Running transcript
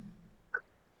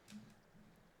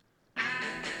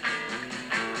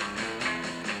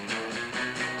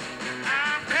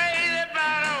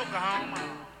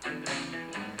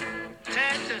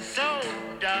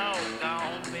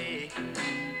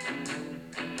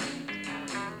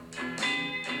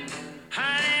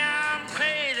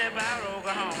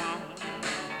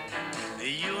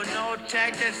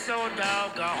check that's so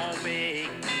doggone big.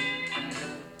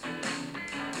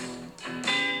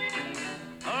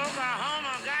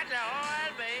 Oklahoma got the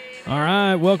oil, baby. All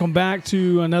right, welcome back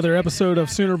to another episode of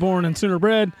Sooner Born and Sooner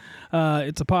Bred.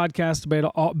 It's a podcast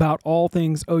about all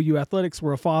things OU athletics.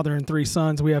 We're a father and three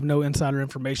sons. We have no insider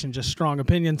information, just strong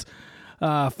opinions.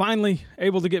 Finally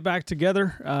able to get back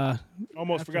together.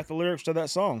 Almost forgot the lyrics to that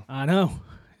song. I know.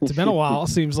 It's been a while, it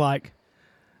seems like.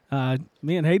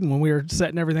 Me and Hayden, when we were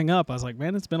setting everything up, I was like,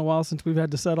 man, it's been a while since we've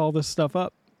had to set all this stuff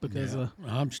up. Because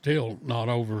I'm still not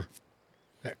over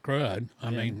that crud. I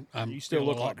mean, I'm You still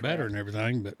look a lot like better crud. and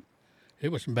everything, but it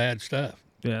was some bad stuff.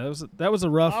 yeah, that was a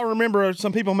rough. I remember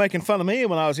some people making fun of me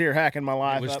when I was here hacking my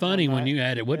life. It was up funny one when night. you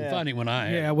had it. It wasn't Yeah. funny when I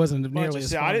had Yeah, it. it wasn't Bunch nearly of as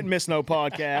shit. fun. I didn't miss no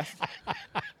podcast.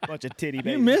 Bunch of titty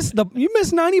babies. You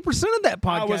missed 90% of that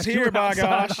podcast. I was You here, were by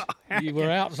outside. gosh. You were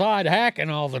outside hacking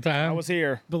all the time. I was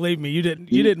here. Believe me, you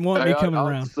didn't want me coming I'll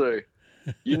around. say,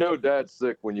 you know, Dad's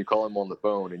sick when you call him on the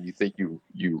phone and you think you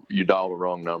dial the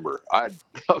wrong number. I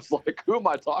was like, who am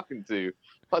I talking to?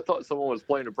 I thought someone was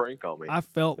playing a prank on me. I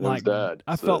felt It was like Dad,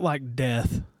 I so- felt like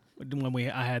death when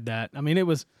I had that. I mean, it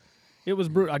was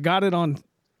brutal. I got it on.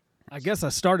 I guess I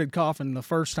started coughing the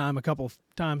first time a couple of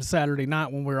times Saturday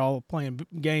night when we were all playing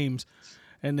games,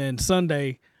 and then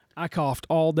Sunday I coughed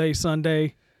all day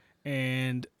Sunday,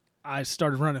 and I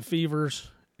started running fevers,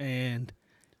 and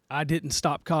I didn't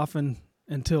stop coughing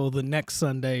until the next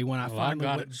Sunday when I Well, I finally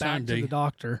got went it back to Sunday. the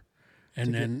doctor.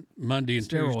 and then Monday and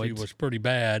Tuesday steroids. was pretty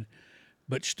bad.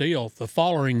 But still, the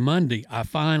following Monday, I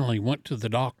finally went to the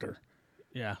doctor,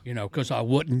 Yeah. because I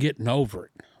wasn't getting over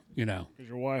it, Because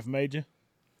your wife made you.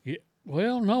 Yeah.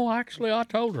 Well, no, actually, I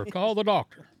told her, call the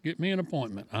doctor. Get me an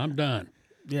appointment. I'm done.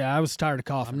 Yeah, I was tired of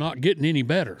coughing. I'm not getting any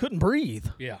better. Couldn't breathe.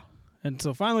 Yeah. And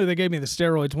so finally they gave me the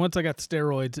steroids. Once I got the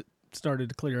steroids, it started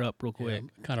to clear up real quick.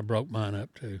 Kind of broke mine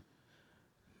up, too.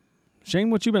 Shane,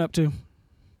 what you been up to?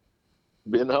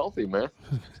 Being healthy, man.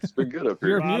 It's been good up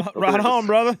here. Right on,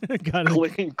 brother. Got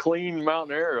it. Clean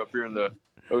mountain air up here in the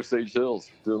Osage Hills.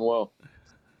 Doing well.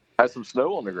 Had some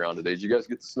snow on the ground today. Did you guys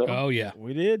get the snow? Oh, yeah.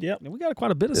 We did, yep. We got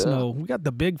quite a bit of Yeah. snow. We got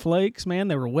the big flakes, man.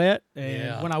 They were wet. And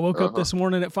Yeah. when I woke up this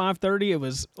morning at 5:30, it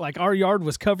was like our yard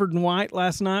was covered in white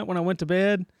last night when I went to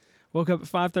bed. Woke up at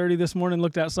 5:30 this morning,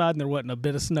 looked outside, and there wasn't a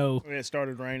bit of snow. It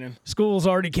started raining. School's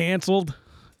already canceled.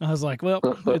 I was like, well,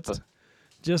 it's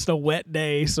just a wet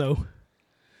day, so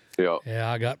Yeah. Yeah,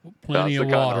 I got plenty That's of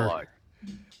the kind I water like.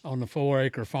 on the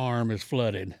 4-acre farm is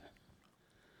flooded.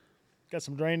 Got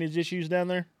some drainage issues down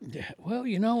there? Yeah, well,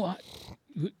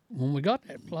 when we got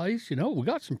that place, we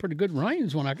got some pretty good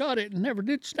rains when I got it and never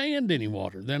did stand any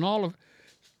water. Then of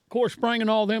course, bringing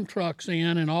all them trucks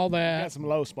in and all that, Got some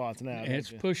low spots now. don't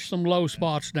it's you? pushed some low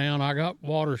spots down. I got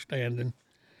water standing.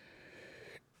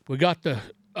 We got the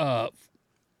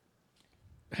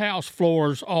house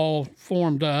floors all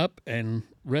formed up and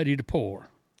ready to pour.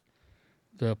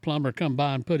 The plumber come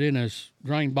by and put in his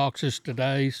drain boxes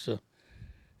today, so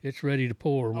it's ready to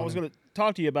pour. I was going to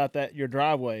talk to you about that, your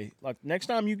driveway. Like, next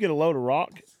time you get a load of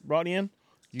rock brought in,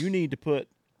 you need to put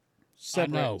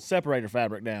know. separator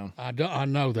fabric down. I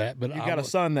know that, but You got a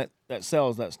son that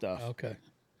sells that stuff. Okay.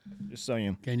 Just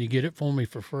saying. Can you get it for me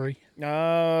for free?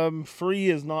 Free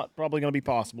is not probably going to be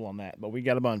possible on that, but we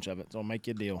got a bunch of it, so I'll make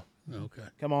you a deal. Okay.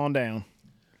 Come on down.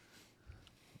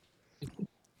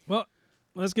 well,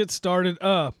 let's get started.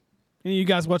 Any of you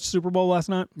guys watch Super Bowl last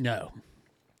night? No.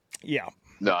 Yeah.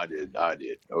 No, I did.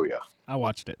 Oh, yeah. I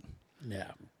watched it. No.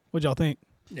 What'd y'all think?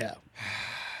 No.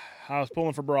 I was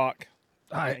pulling for Brock.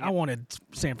 I wanted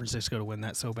San Francisco to win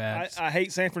that so bad. I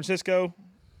hate San Francisco,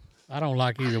 I don't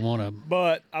like either one of them.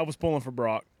 but I was pulling for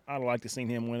Brock. I'd like to see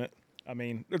him win it. I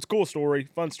mean, it's a cool story,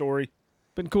 fun story.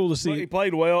 Been cool to He see.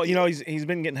 played well. He's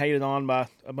been getting hated on by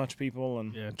a bunch of people,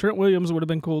 and Yeah, Trent Williams would have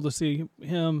been cool to see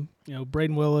him.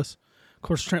 Braden Willis. Of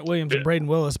course, Trent Williams and Braden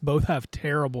Willis both have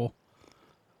terrible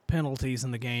penalties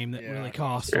in the game that really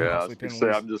cost. Yeah, I Costly was gonna say,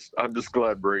 penalties. I'm just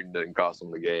glad Braden didn't cost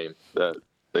them the game. That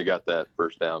they got that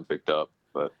first down picked up.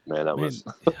 But man, that was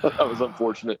that was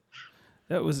unfortunate.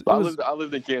 That was. I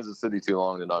lived in Kansas City too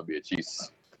long to not be a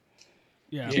Chiefs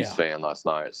fan last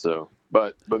night. So,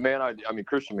 but man, I mean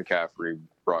Christian McCaffrey,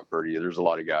 Brock Purdy. There's a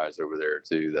lot of guys over there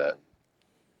too that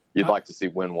you'd like to see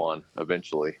win one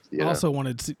eventually. I also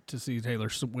wanted to see Taylor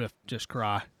Swift just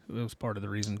cry. It was part of the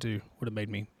reason too. Would have made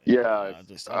me. Yeah,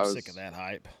 I'm sick of that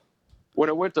hype. When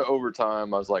it went to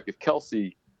overtime, I was like, if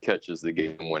Kelsey catches the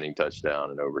game-winning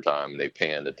touchdown in overtime and they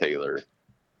pan to Taylor,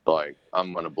 like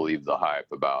I'm gonna believe the hype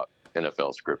about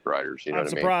NFL script writers. You know I'm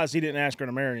what I mean? surprised he didn't ask her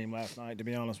to marry him last night. To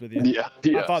be honest with you, Yeah,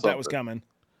 I thought that was something.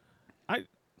 coming.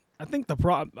 I think the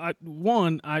problem.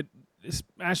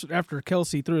 after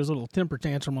Kelsey threw his little temper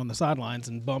tantrum on the sidelines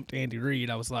and bumped Andy Reid,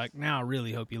 I was like, now I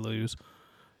really hope you lose.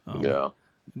 Yeah.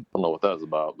 I don't know what that was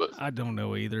about, but I don't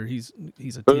know either. He's a it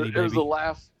titty baby. was the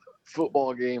last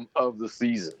football game of the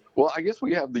season. Well, I guess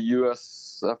we have the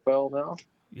USFL now.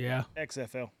 Yeah.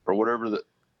 XFL. Or whatever the.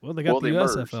 Well, they got the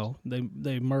merged. USFL.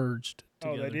 They merged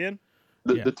together. Oh, they did?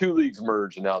 The two leagues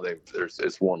merged, and now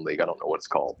it's one league. I don't know what it's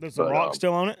called. Does The Rock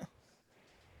still own it?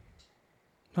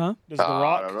 Huh? Does The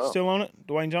Rock still own it?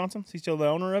 Dwayne Johnson? Is he still the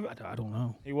owner of it? I don't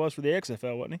know. He was for the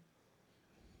XFL, wasn't he?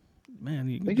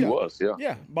 Man, I think he was, yeah.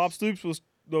 Yeah, Bob Stoops was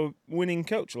the winning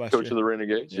coach last Coach year. of the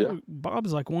Renegades, yeah.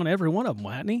 Bob's like won every one of them,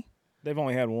 hadn't he? They've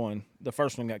only had one. The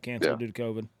first one got canceled due to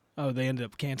COVID. Oh, they ended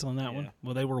up canceling that one?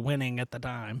 Well, they were winning at the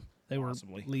time. They were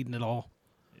Possibly. leading it all.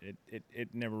 It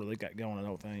never really got going, I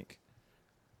don't think.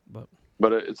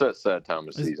 But it's that sad time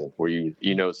of season where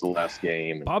you know it's the last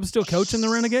game. And Bob's still coaching the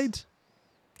Renegades?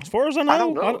 As far as I know, I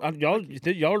don't know.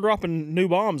 y'all are dropping new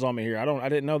bombs on me here. I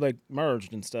didn't know they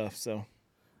merged and stuff. So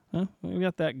We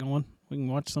got that going. We can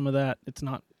watch some of that. It's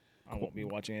not. I won't be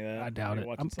watching any of that. I doubt it. I'll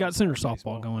be I've watching got senior softball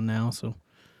baseball. going now, so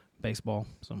baseball.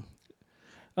 So,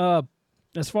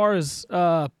 as far as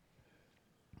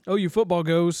OU football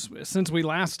goes, since we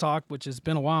last talked, which has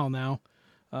been a while now,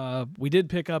 we did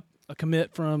pick up a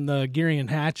commit from the Geary and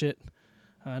Hatchet,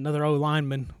 another O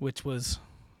lineman, which was,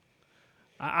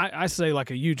 I say,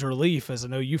 like a huge relief as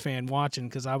an OU fan watching,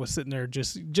 because I was sitting there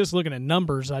just looking at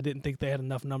numbers. I didn't think they had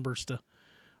enough numbers to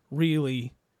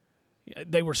really.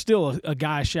 They were still a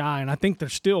guy shy, and I think they're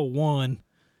still one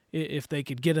if they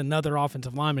could get another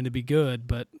offensive lineman to be good.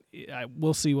 But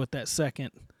we'll see what that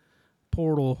second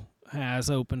portal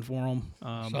has open for them.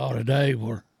 Saw today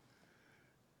where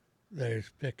they're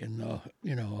picking,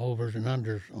 overs and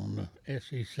unders on the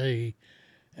SEC.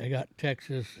 They got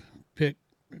Texas picked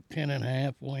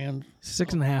 10.5 wins.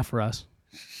 6.5 for us.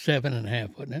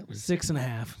 7.5, wasn't it?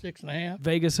 6.5. 6.5.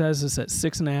 Vegas has us at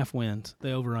 6.5 wins.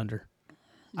 The over under.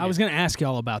 I was going to ask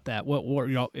y'all about that. What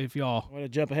y'all if y'all? Way to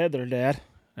jump ahead there, Dad.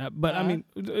 But I mean,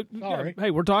 sorry. Hey,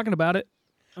 we're talking about it.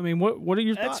 I mean, what are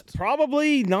your That's thoughts?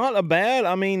 probably not a bad.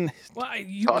 I mean, Well,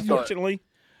 unfortunately,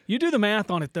 you do the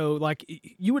math on it though. Like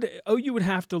you would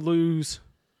have to lose.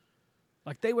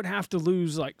 Like they would have to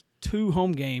lose like 2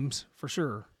 home games for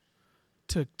sure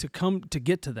to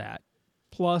get to that.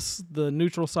 Plus the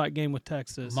neutral site game with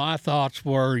Texas. My thoughts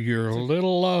were you're a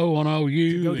little low on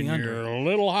OU go and the under. you're a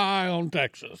little high on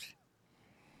Texas,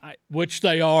 which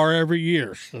they are every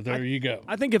year. So there you go.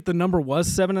 I think if the number was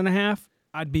 7.5,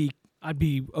 I'd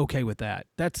be okay with that.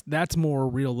 That's more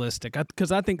realistic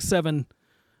because I think 7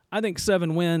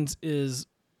 wins is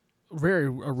a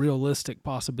realistic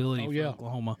possibility for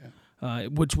Oklahoma,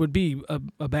 which would be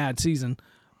a bad season.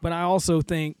 But I also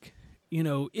think,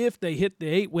 if they hit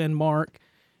the 8-win mark,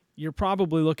 you're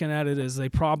probably looking at it as they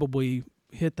probably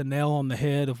hit the nail on the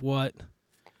head of what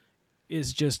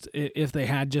is just if they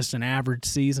had just an average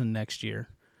season next year.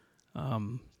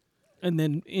 And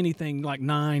then anything like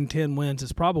 9-10 wins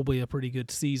is probably a pretty good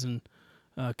season,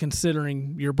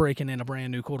 considering you're breaking in a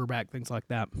brand new quarterback, things like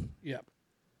that. Yep.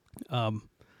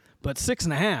 But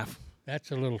 6.5.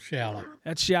 That's a little shallow.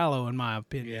 That's shallow in my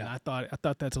opinion. Yeah. I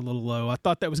thought that's a little low. I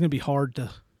thought that was going to be hard to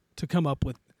come up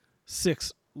with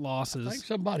 6 losses. I think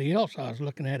somebody else I was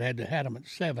looking at had them at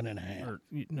 7.5. Or,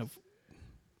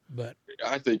 But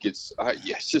I think it's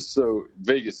just so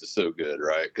Vegas is so good,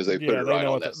 right? Because they put it right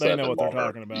on that 7 They know what they're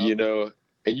mark, talking about.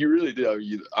 And you really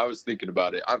do. I was thinking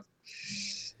about it. I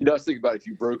was thinking about if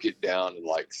you broke it down in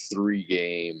like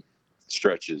 3-game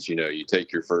stretches. You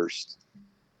take your first,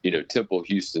 Temple,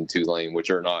 Houston, Tulane, which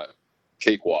are not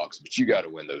cakewalks, but you got to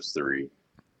win those 3.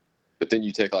 But then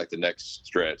you take like the next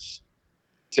stretch,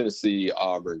 Tennessee,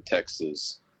 Auburn,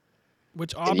 Texas.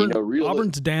 Which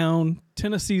Auburn's down.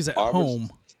 Tennessee's at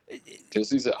home.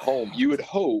 Tennessee's at home. You would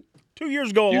hope. 2 years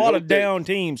ago, a lot of down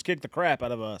teams kicked the crap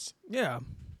out of us. Yeah.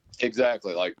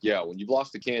 Exactly. When you've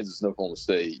lost to Kansas and Oklahoma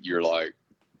State, you're like,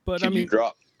 but could you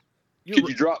drop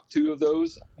 2 of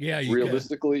those? Yeah,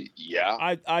 realistically, could.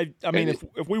 Yeah. I mean,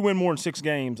 if we win more than 6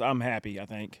 games, I'm happy. I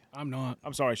think. I'm not.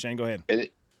 I'm sorry, Shane. Go ahead. And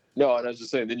I was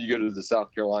just saying. Then you go to the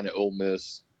South Carolina, Ole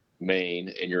Miss,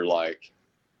 Maine, and you're like,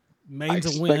 Maine's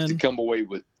I a win. expect to come away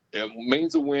with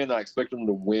Maine's a win. I expect them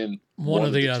to win one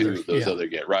of the others. 2 of those other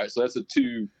games, right? So that's a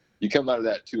 2. You come out of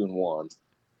that 2-1,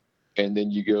 and then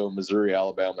you go Missouri,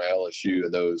 Alabama, LSU,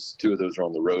 and those 2 of those are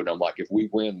on the road. And I'm like, if we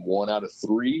win 1 out of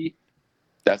 3,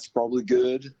 that's probably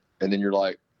good. And then you're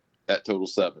like, that total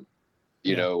 7,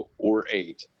 or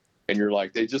 8, and you're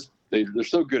like, they're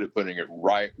so good at putting it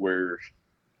right where,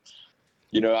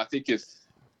 I think if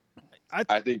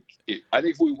I think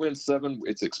if we win 7,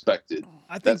 it's expected.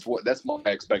 That's my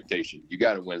expectation. You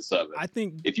got to win 7. I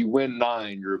think if you win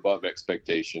 9, you're above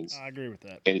expectations. I agree with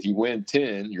that. And if you win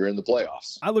 10, you're in the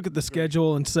playoffs. I look at the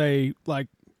schedule and say, like,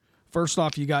 first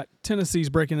off, you got Tennessee's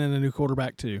breaking in a new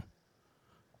quarterback too.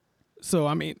 So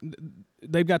I mean,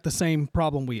 they've got the same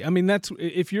problem that's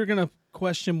if you're gonna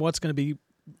question what's gonna be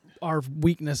our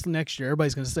weakness next year,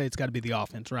 everybody's gonna say it's got to be the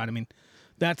offense, right? I mean,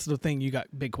 that's the thing you got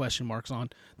big question marks on.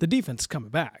 The defense is coming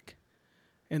back,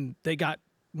 and they got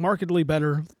markedly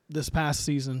better this past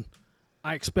season.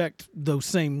 I expect those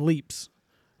same leaps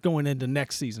going into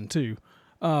next season too.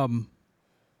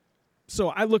 So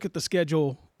I look at the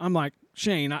schedule. I'm like,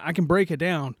 Shane, I can break it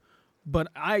down, but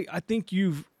I think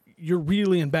you're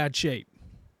really in bad shape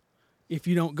if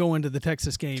you don't go into the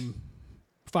Texas game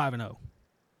 5-0.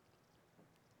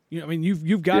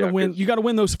 You've got to win. You got to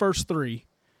win those first 3.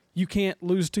 You can't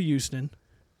lose to Houston.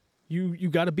 You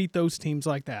got to beat those teams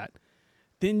like that.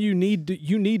 Then you need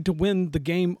to win the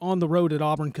game on the road at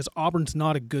Auburn because Auburn's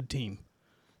not a good team.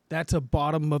 That's a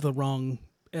bottom of the rung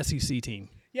SEC team.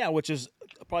 Yeah, which is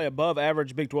probably above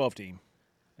average Big 12 team.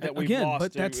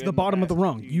 But that's the bottom of the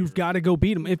rung. You've got to go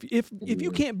beat them. If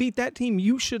you can't beat that team,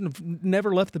 you shouldn't have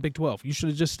never left the Big 12. You should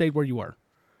have just stayed where you were.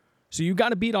 So you got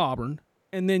to beat Auburn,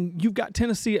 and then you've got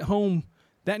Tennessee at home.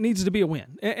 That needs to be a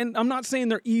win. And I'm not saying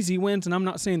they're easy wins, and I'm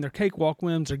not saying they're cakewalk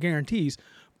wins or guarantees,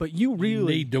 but you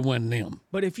really need to win them.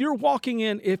 But if you're walking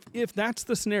in, if that's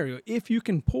the scenario, if you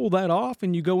can pull that off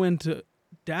and you go into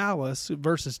Dallas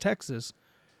versus Texas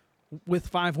with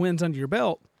 5 wins under your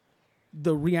belt,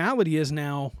 the reality is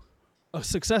now a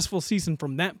successful season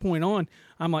from that point on.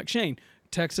 I'm like, Shane,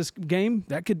 Texas game,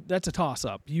 that's a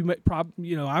toss-up.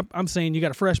 I'm saying you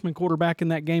got a freshman quarterback in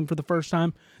that game for the first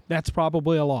time. That's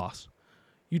probably a loss.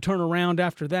 You turn around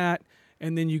after that,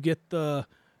 and then you get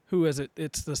who is it?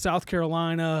 It's the South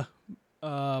Carolina,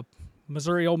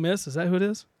 Missouri Ole Miss. Is that who it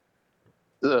is?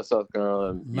 South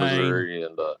Carolina, Missouri,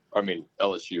 and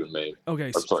LSU and Maine.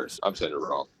 Okay. I'm sorry, I'm saying it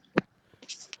wrong.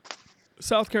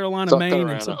 South Carolina, Maine,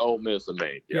 and Ole Miss and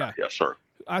Maine. Yeah, sure.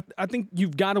 I think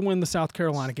you've got to win the South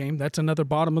Carolina game. That's another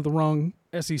bottom of the rung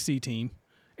SEC team,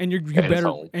 and you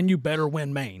better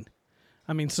win Maine.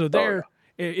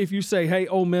 If you say, hey,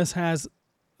 Ole Miss has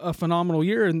a phenomenal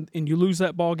year and you lose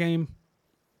that ball game,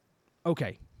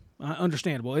 okay,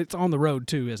 understandable. It's on the road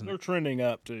too, isn't it? They're trending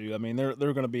up too. I mean, they're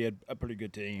going to be a pretty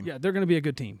good team. Yeah, they're going to be a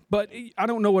good team. But I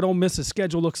don't know what Ole Miss's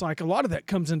schedule looks like. A lot of that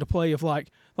comes into play of like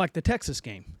the Texas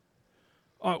game.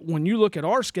 When you look at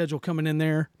our schedule coming in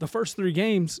there, the first 3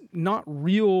 games, not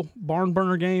real barn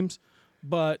burner games,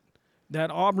 but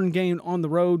that Auburn game on the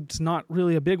road is not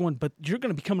really a big one. But you're going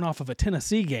to be coming off of a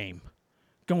Tennessee game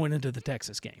going into the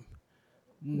Texas game.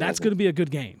 That's going to be a good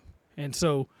game. And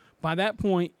so by that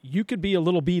point, you could be a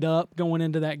little beat up going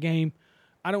into that game.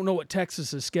 I don't know what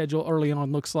Texas's schedule early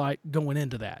on looks like going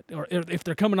into that. Or if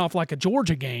they're coming off like a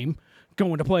Georgia game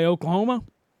going to play Oklahoma,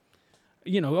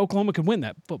 Oklahoma could win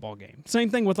that football game.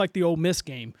 Same thing with like the Ole Miss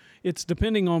game. It's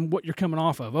depending on what you're coming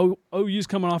off of. OU's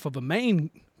coming off of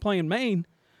playing Maine.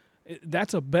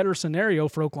 That's a better scenario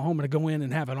for Oklahoma to go in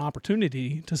and have an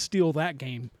opportunity to steal that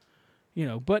game.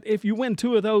 But if you win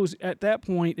 2 of those at that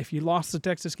point, if you lost the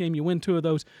Texas game, you win 2 of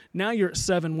those. Now you're at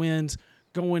 7 wins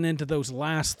going into those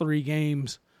last 3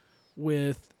 games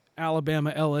with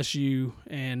Alabama, LSU,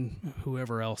 and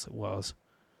whoever else it was.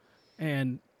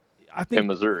 And I think in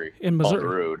Missouri on the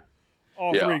road.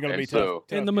 All 3 are going to be tough.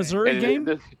 In the Missouri game,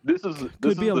 this is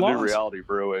the new reality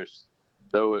for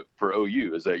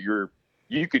OU is that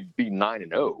you could be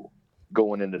 9-0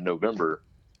 going into November,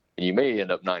 and you may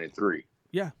end up 9-3.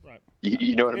 Yeah, right.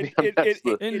 You know what I mean?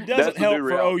 It doesn't help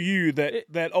for OU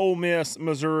that Ole Miss,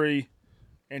 Missouri,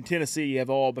 and Tennessee have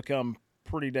all become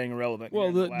pretty dang irrelevant.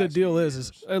 Well, the deal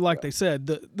is like they said,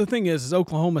 the thing is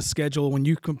Oklahoma's schedule, when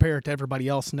you compare it to everybody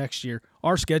else next year,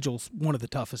 our schedule's one of the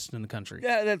toughest in the country.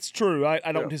 Yeah, that's true.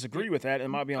 I don't disagree with that. It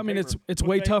might be on paper. It's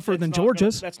way tougher than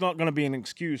Georgia's. That's not going to be an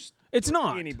excuse. It's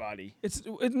not. Anybody.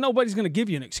 Nobody's going to give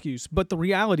you an excuse, but the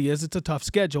reality is it's a tough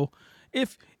schedule.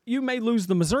 If you may lose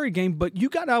the Missouri game, but you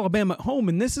got Alabama at home,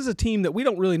 and this is a team that we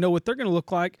don't really know what they're going to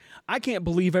look like. I can't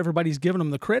believe everybody's giving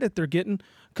them the credit they're getting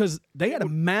because they had a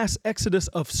mass exodus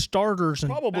of starters.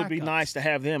 And probably backups. Be nice to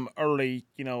have them early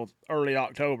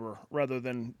October rather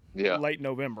than late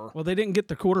November. Well, they didn't get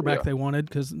the quarterback they wanted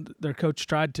because their coach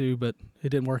tried to, but it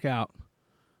didn't work out.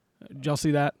 Did y'all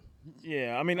see that?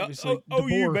 Yeah, I mean,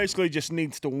 OU basically just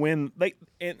needs to win.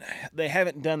 They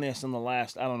haven't done this in the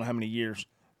last I don't know how many years.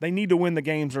 They need to win the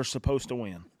games they're supposed to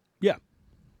win. Yeah.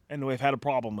 And we've had a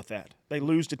problem with that. They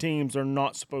lose to teams they're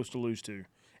not supposed to lose to.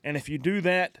 And if you do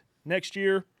that next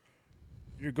year,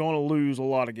 you're going to lose a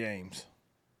lot of games.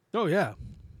 Oh yeah,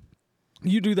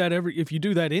 you do that if you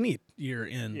do that any year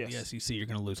in Yes. the SEC, you're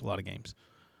going to lose a lot of games.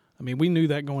 I mean, we knew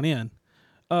that going in.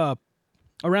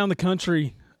 Around the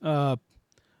country, I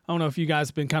don't know if you guys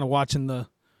have been kind of watching the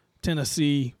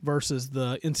Tennessee versus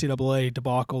the NCAA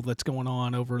debacle that's going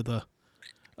on over the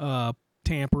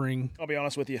tampering. I'll be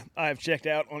honest with you. I have checked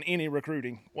out on any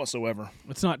recruiting whatsoever.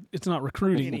 It's not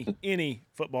recruiting. Any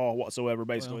football whatsoever,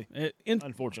 basically. Well,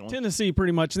 unfortunately. Tennessee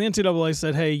pretty much, the NCAA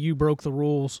said, hey, you broke the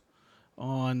rules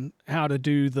on how to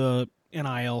do the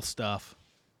NIL stuff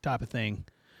type of thing.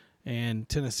 And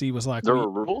Tennessee was like, there were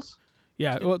rules?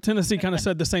 Yeah, well, Tennessee kind of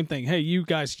said the same thing. Hey, you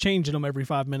guys changing them every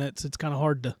 5 minutes. It's kind of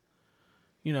hard to,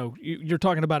 you're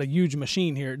talking about a huge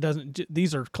machine here.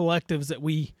 These are collectives that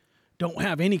we don't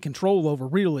have any control over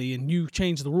really, and you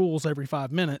change the rules every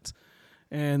 5 minutes.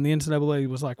 And the NCAA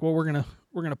was like, well, we're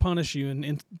gonna punish you,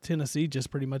 and Tennessee just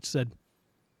pretty much said,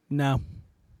 no,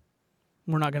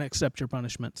 we're not gonna accept your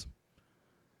punishments.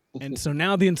 And so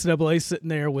now the NCAA is sitting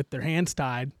there with their hands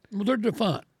tied. Well, they're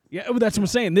defunct. Yeah, well, that's what I'm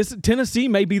saying. This Tennessee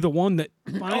may be the one that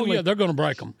finally. Oh yeah, they're going to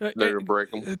break them. They're going to break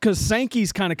them because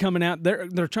Sankey's kind of coming out.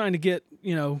 They're trying to get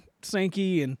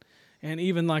Sankey and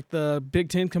even like the Big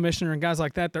Ten commissioner and guys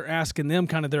like that. They're asking them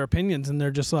kind of their opinions, and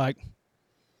they're just like,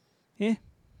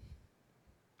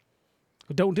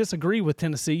 don't disagree with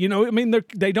Tennessee. I mean,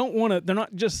 they don't want to. They're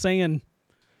not just saying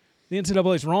the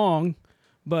NCAA's wrong,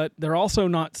 but they're also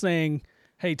not saying,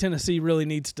 hey, Tennessee really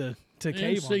needs to cave on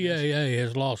this. NCAA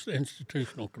has lost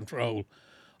institutional control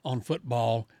on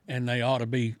football, and they ought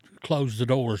to close the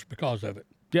doors because of it.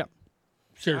 Yep.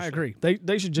 Seriously. I agree.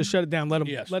 They should just shut it down. Let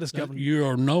us govern. You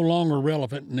are no longer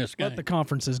relevant in this game. Let the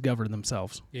conferences govern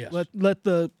themselves. Yes. Let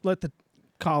the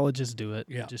colleges do it.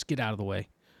 Yeah. Just get out of the way.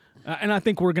 And I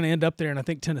think we're going to end up there, and I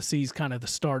think Tennessee's kind of the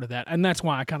start of that. And that's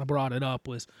why I kind of brought it up.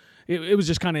 It was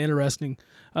just kind of interesting.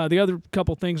 The other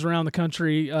couple things around the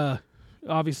country,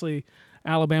 obviously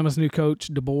Alabama's new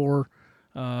coach, DeBoer,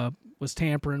 was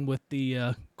tampering with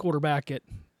the quarterback at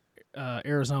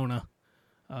Arizona,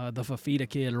 the Fafita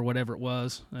kid or whatever it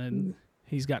was, and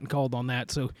he's gotten called on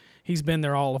that. So he's been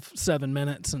there all of 7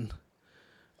 minutes and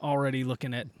already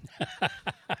looking at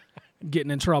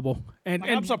getting in trouble. And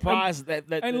I'm surprised that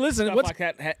listen, stuff like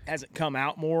that hasn't come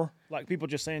out more. Like people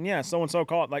just saying, yeah, so-and-so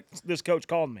called, like this coach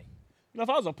called me. If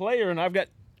I was a player and I've got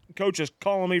coaches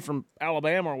calling me from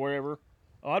Alabama or wherever,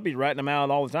 I'd be writing them out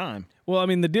all the time. Well, I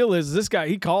mean, the deal is this guy,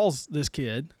 he calls this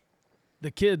kid. The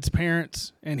kid's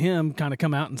parents and him kind of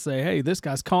come out and say, hey, this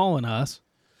guy's calling us.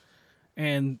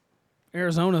 And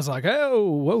Arizona's like, oh,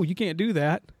 whoa, you can't do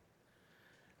that.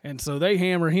 And so they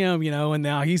hammer him, and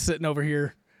now he's sitting over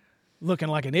here looking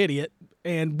like an idiot.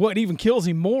 And what even kills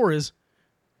him more is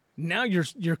now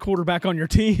your quarterback on your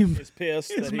team is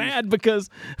pissed. He's mad because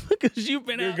you've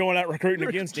been you're going out recruiting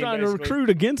against him. Trying to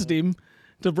recruit against him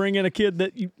to bring in a kid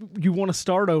that you want to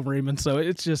start over him. And so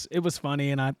it was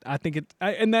funny. And I think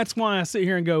and that's why I sit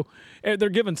here and go, they're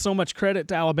giving so much credit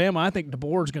to Alabama. I think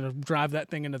DeBoer's going to drive that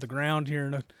thing into the ground here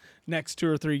in the next 2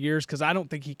 or 3 years because I don't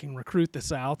think he can recruit the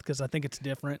South because I think it's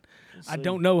different. I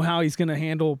don't know how he's going to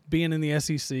handle being in the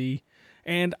SEC.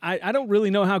 And I don't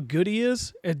really know how good he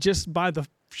is, just by the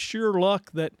sheer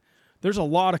luck that there's a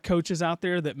lot of coaches out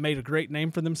there that made a great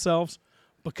name for themselves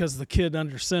because the kid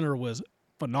under center was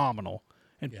phenomenal.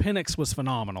 And Penix was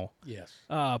phenomenal. Yes.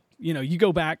 You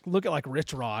go back, look at like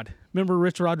Rich Rod. Remember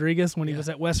Rich Rodriguez when he was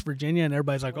at West Virginia and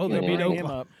everybody's like, oh, they beat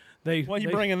Oklahoma. Why are you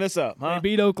bringing this up, huh? They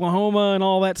beat Oklahoma and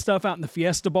all that stuff out in the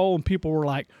Fiesta Bowl, and people were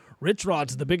like, Rich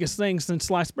Rod's the biggest thing since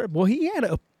sliced bread. Well, he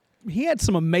had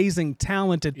some amazing,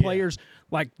 talented players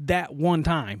like that one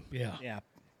time. Yeah. Yeah.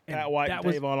 Pat White and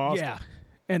Tavon Austin. Yeah.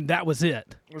 And that was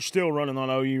it. We're still running on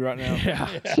OU right now.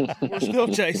 Yeah. We're still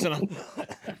chasing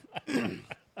them.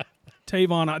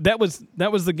 Tavon,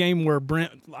 that was the game where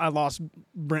I lost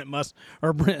Brent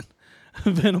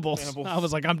Venables. I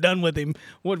was like, I'm done with him.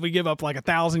 What did we give up, like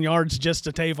 1,000 yards just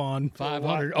to Tavon?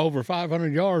 Over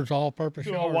 500 yards, all-purpose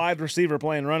yards. A wide receiver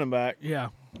playing running back. Yeah,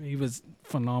 he was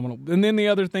phenomenal. And then the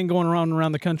other thing going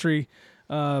around the country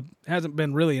hasn't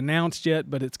been really announced yet,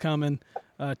 but it's coming.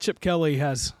 Chip Kelly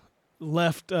has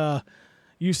left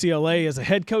UCLA as a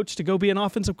head coach to go be an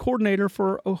offensive coordinator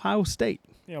for Ohio State.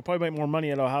 Probably make more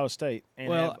money at Ohio State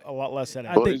and have a lot less at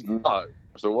Well, he's not.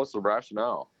 So what's the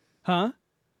rationale? Huh?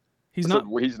 He's not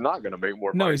going to make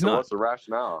more money. No, he's not. What's the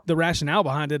rationale? The rationale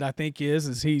behind it, I think,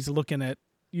 is he's looking at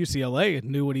UCLA and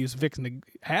knew what he was fixing to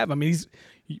have. I mean,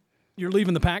 you're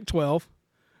leaving the Pac-12,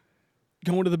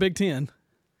 going to the Big Ten,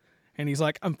 and he's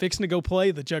like, I'm fixing to go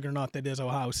play the juggernaut that is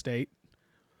Ohio State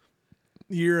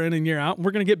year in and year out.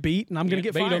 We're going to get beat, and I'm going to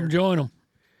get fired. Beat them, join them.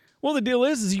 Well, the deal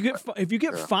is if you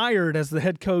get fired as the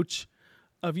head coach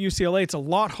of UCLA, it's a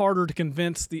lot harder to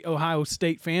convince the Ohio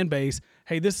State fan base,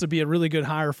 hey, this would be a really good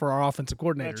hire for our offensive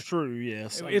coordinator. That's true,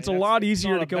 yes. It's a lot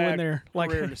easier to go in there.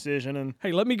 Career decision. And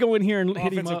hey, let me go in here and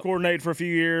hit him offensive up. coordinator for a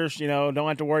few years, don't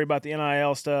have to worry about the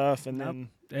NIL stuff, and then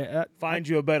find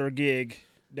you a better gig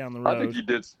down the road. I think he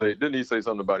did say, didn't he say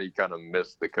something about he kind of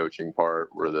missed the coaching part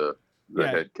where the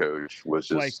head coach was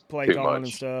just play too calling much.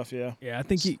 and stuff, yeah. Yeah, I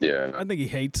think he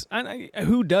hates.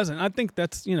 Who doesn't? I think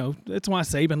that's that's why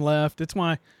Saban left. It's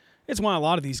why a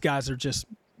lot of these guys are just.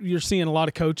 You're seeing a lot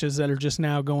of coaches that are just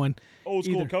now going. Old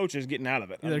school coaches getting out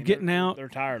of it. They're getting out. They're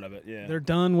tired of it. Yeah, they're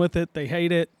done with it. They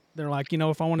hate it. They're like,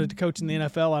 if I wanted to coach in the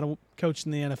NFL, I don't coach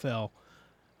in the NFL.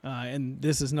 And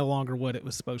this is no longer what it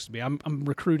was supposed to be. I'm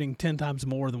recruiting 10 times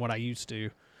more than what I used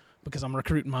to, because I'm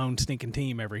recruiting my own stinking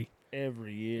team every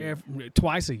year,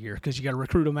 twice a year, because you got to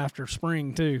recruit them after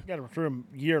spring too. You got to recruit them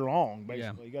year long,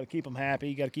 basically. You got to keep them happy.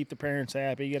 You got to keep the parents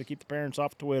happy. You got to keep the parents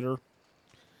off Twitter.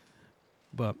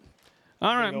 But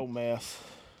all right, big old mess.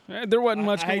 There wasn't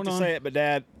much going on. I hate to say it, but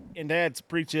Dad's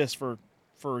preached this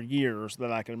for years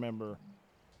that I can remember.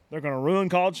 They're going to ruin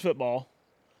college football,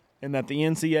 and that the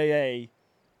NCAA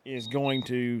is going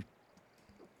to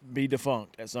be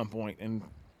defunct at some point, and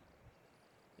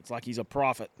it's like he's a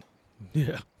prophet.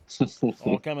 Yeah.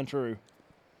 All coming true.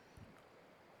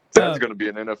 Dad's going to be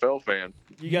an NFL fan.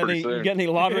 You got any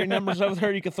lottery numbers over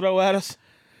there you can throw at us?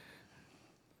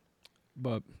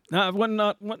 But not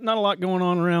a lot going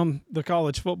on around the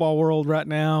college football world right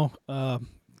now.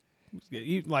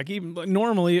 Even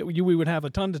normally we would have a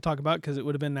ton to talk about because it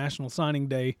would have been National Signing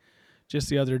Day just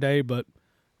the other day, but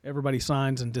everybody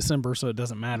signs in December, so it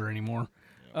doesn't matter anymore.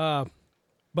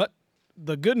 But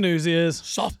the good news is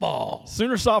softball.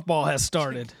 Sooner softball has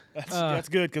started. That's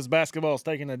good because basketball's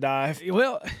taking a dive.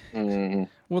 Well,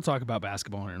 we'll talk about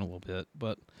basketball here in a little bit.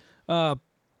 But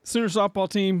Sooner softball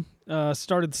team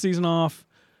started the season off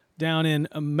down in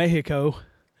Mexico.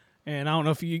 And I don't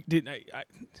know if you did,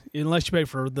 unless you pay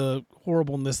for the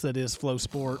horribleness that is Flow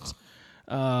Sports,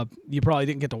 you probably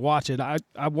didn't get to watch it.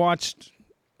 I watched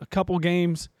a couple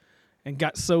games and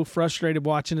got so frustrated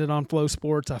watching it on Flow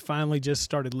Sports, I finally just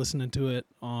started listening to it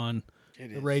on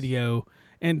the radio.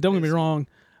 And don't get me wrong,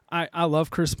 I love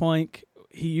Chris Plank.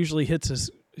 He usually hits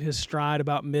his stride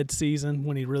about mid-season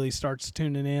when he really starts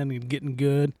tuning in and getting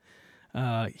good.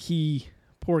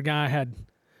 Poor guy, had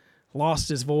lost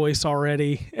his voice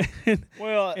already.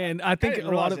 Well, and I think a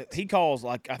lot of he calls,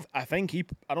 like, I think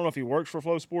I don't know if he works for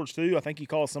Flow Sports too. I think he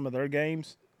calls some of their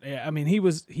games. Yeah, I mean he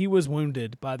was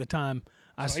wounded by the time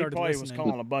I started listening. He probably was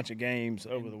calling a bunch of games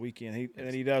over the weekend. And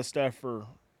then he does stuff for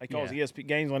he calls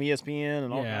games on ESPN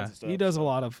and all kinds of stuff. He does a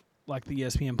lot of like the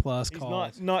ESPN Plus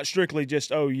calls. He's not strictly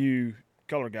just OU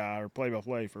color guy or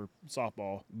play-by-play for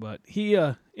softball. But he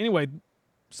anyway,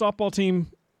 softball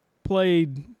team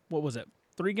played, what was it?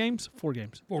 3 games? 4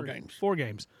 games. 4 games. 4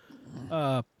 games.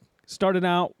 Started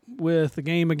out with a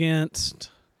game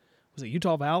against, was it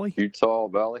Utah Valley? Utah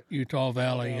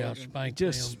Valley, yeah.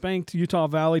 Spanked Utah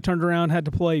Valley, turned around, had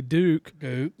to play Duke.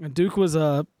 And Duke was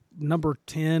a number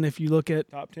 10 if you look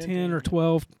at top 10 or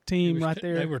 12 team right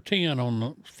there. They were 10 on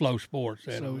the Flow Sports.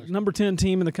 So number 10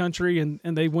 team in the country, and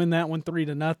they win that one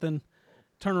 3-0.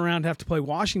 Turn around, have to play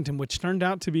Washington, which turned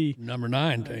out to be number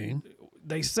 9 team.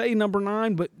 They say number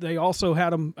 9, but they also had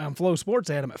them on Flow Sports.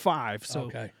 They had them at 5.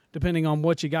 So depending on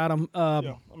what you got them,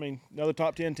 another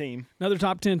top 10 team. Another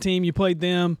top 10 team. You played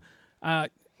them. I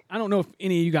don't know if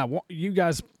any of you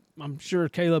guys. I'm sure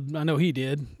Caleb. I know he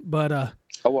did, but I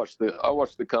watched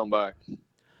the comeback.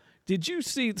 Did you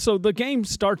see? So the game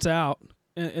starts out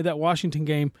in that Washington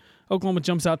game. Oklahoma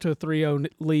jumps out to a 3-0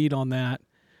 lead on that,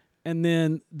 and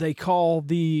then they call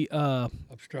the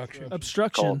obstruction.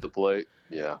 Call it the plate.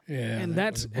 Yeah. And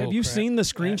have you seen the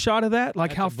screenshot of that?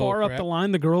 Like how far up the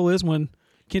line the girl is when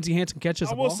Kinsey Hansen catches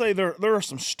the ball? I will say there are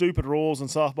some stupid rules in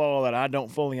softball that I don't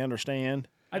fully understand.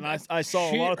 And I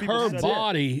saw a lot of people her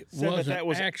body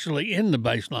was actually in the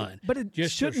baseline, but it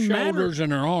just shouldn't her shoulders matter.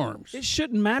 And her arms. It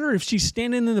shouldn't matter if she's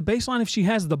standing in the baseline if she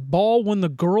has the ball when the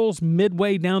girl's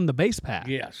midway down the base path.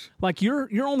 Yes, like you're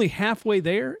only halfway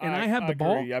there, and I have the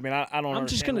ball. I mean, I don't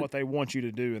understand what they want you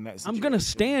to do in that situation. I'm going to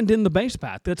stand in the base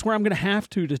path. That's where I'm going to have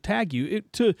to tag you.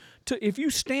 If you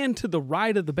stand to the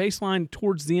right of the baseline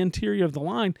towards the interior of the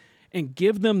line and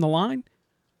give them the line.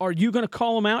 Are you going to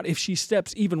call them out if she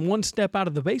steps even one step out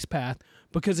of the base path?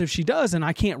 Because if she does, and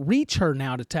I can't reach her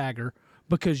now to tag her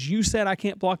because you said I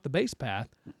can't block the base path,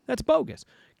 that's bogus.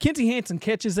 Kinsey Hansen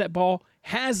catches that ball,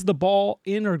 has the ball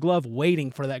in her glove waiting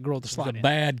for that girl to slide in. It's a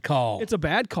bad call. It's a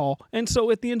bad call. And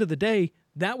so at the end of the day,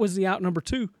 that was the out number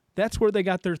 2. That's where they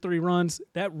got their 3 runs.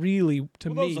 That really, to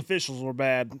me, those officials were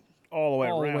bad all the way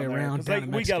around. down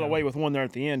in We got Mexico. away with one there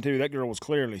at the end too. That girl was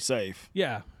clearly safe.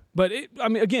 Yeah, but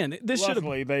again, this should have.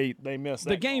 Luckily, they missed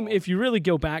The that game, call. if you really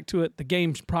go back to it, the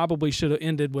game probably should have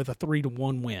ended with a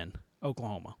 3-1 win,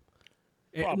 Oklahoma.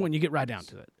 When you get right down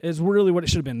to it, is really what it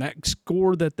should have been. That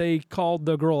score that they called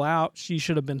the girl out, she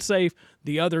should have been safe.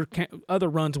 The other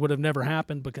runs would have never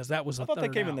happened because that was I a thought they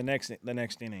third came out. in the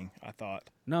next inning. I thought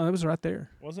No, it was right there.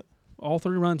 was it? All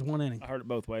 3 runs, 1 inning. I heard it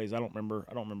both ways. I don't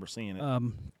remember seeing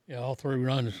it. Yeah, all 3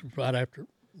 runs right after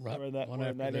Were that- one were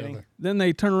after that the inning? other. Then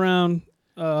they turn around.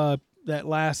 That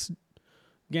last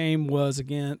game was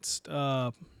against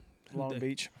Long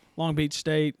Beach. Long Beach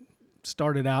State.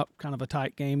 Started out kind of a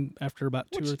tight game after about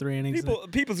 2 or 3 innings.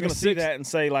 People's going to see that and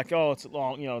say like, "Oh, it's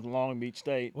Long Beach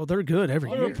State." Well, they're good every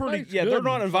They're year. pretty. State's Yeah, good they're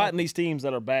not in inviting these teams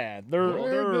that are bad. They're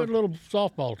a good little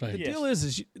softball team. The Yes. deal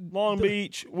is Long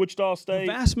Beach, Wichita the State.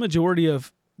 vast majority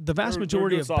of they're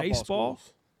good baseball,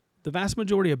 schools. the vast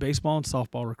majority of baseball and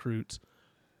softball recruits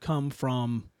come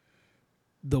from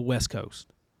the West Coast.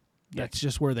 That's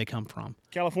just where they come from.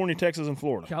 California, Texas, and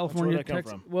Florida. California, That's where they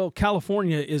Texas. come from. Well,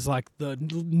 California is like the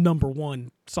number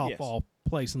 1 softball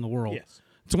place in the world. Yes.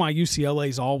 That's why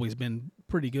UCLA's always been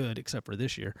pretty good, except for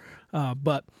this year.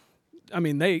 But I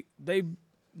mean, they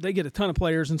get a ton of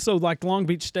players, and so like Long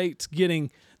Beach State's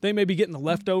they may be getting the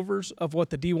leftovers of what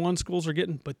the D1 schools are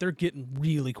getting, but they're getting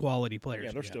really quality players.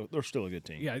 Yeah, they're still a good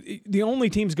team. Yeah, the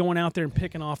only teams going out there and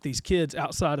picking off these kids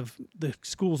outside of the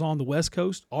schools on the West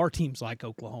Coast are teams like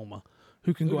Oklahoma,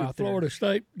 who can Who go did out there. Florida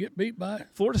State get beat by?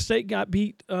 Florida State got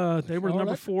beat. They were number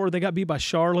Charlotte? 4. They got beat by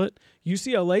Charlotte.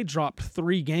 UCLA dropped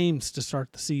 3 games to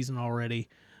start the season already.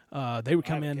 They would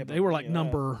come haven't in. kept They up were with like any of that.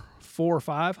 number 4 or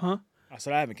 5, huh? I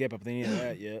said I haven't kept up with any of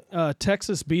that yet.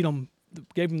 Texas beat them,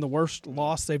 gave them the worst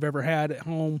loss they've ever had at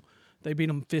home. They beat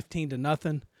them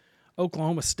 15-0.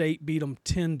 Oklahoma State beat them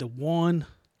 10-1.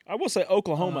 I will say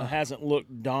Oklahoma hasn't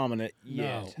looked dominant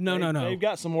yet. No. They've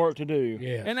got some work to do.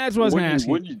 Yeah. And that's what I was going to ask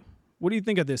you. Would you- What do you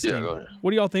think of this Yeah, team? go ahead.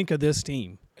 What do y'all think of this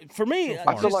team? For me,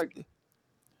 I feel like.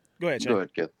 Go ahead, Shane. Go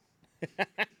ahead, Kid.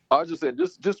 I was just saying,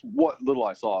 just what little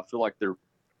I saw, I feel like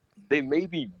they may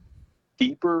be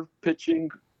deeper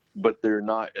pitching, but they're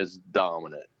not as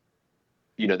dominant.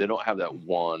 They don't have that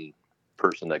one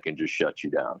person that can just shut you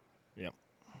down.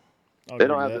 I'll They agree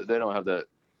don't with have that. They don't have that,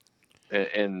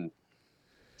 and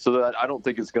so that I don't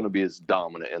think it's going to be as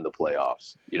dominant in the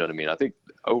playoffs. You know what I mean? I think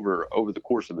over the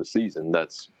course of the season,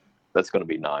 that's going to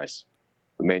be nice.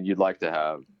 But man, you'd like to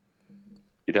have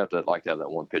that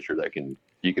one pitcher that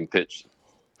you can pitch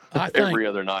every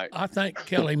other night. I think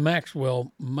Kelly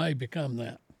Maxwell may become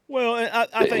that. Well,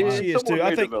 I think Yeah, she is someone too. may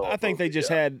I develop think they those, just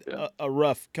yeah, had yeah. a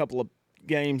rough couple of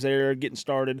games there getting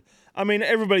started. I mean,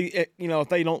 everybody, if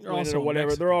they don't They're win it also or in whatever,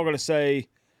 Mexico. they're all going to say,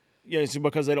 "Yeah, it's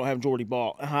because they don't have Jordy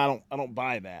Ball." I don't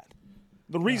buy that.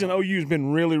 The reason OU's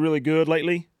been really, really good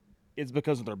lately is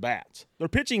because of their bats. Their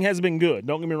pitching has been good.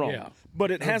 Don't get me wrong, Yeah.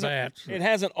 but it Their hasn't. bats. It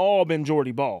hasn't all been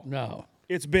Jordy Ball. No.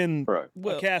 It's been Right.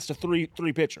 a cast of three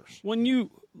pitchers. When you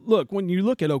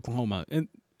look at Oklahoma, and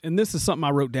this is something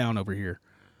I wrote down over here.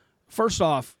 First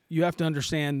off, you have to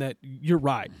understand that you're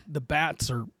right. The bats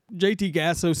are JT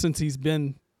Gasso, since he's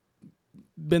been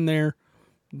there.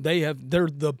 They're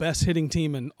the best hitting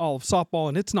team in all of softball,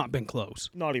 and it's not been close.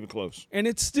 Not even close. And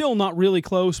it's still not really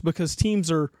close because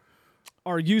teams are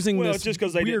using Well, this it's just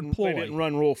because they weird didn't ploy.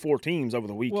 rule 4 teams over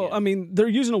the weekend. Well, I mean, they're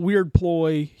using a weird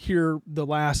ploy here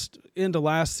into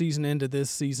last season, into this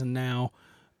season now,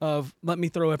 of let me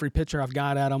throw every pitcher I've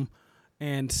got at them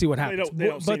and see what happens. They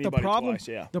don't see but the anybody problem, twice,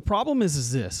 yeah. the problem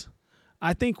is this.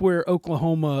 I think where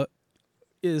Oklahoma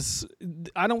is,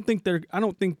 I don't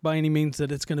think by any means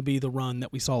that it's going to be the run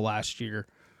that we saw last year.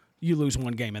 You lose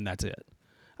one game and that's it.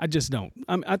 I just don't.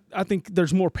 I think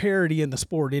there's more parity in the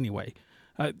sport anyway.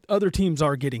 Other teams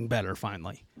are getting better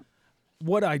finally.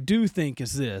 What I do think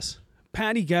is this.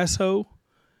 Patty Gasso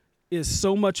is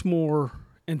so much more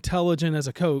intelligent as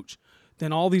a coach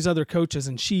than all these other coaches,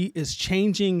 and she is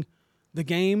changing the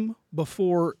game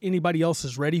before anybody else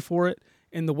is ready for it.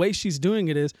 And the way she's doing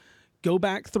it is go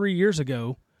back 3 years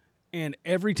ago, and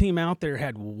every team out there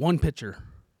had one pitcher,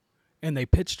 and they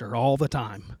pitched her all the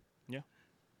time. Yeah.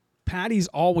 Patty's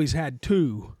always had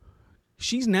 2.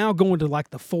 She's now going to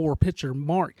like the 4 pitcher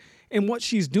mark. And what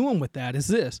she's doing with that is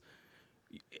this.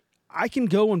 I can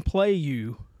go and play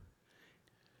you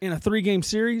in a 3-game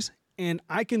series, and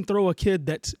I can throw a kid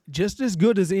that's just as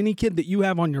good as any kid that you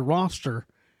have on your roster,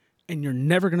 and you're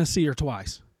never going to see her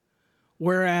twice.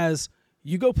 Whereas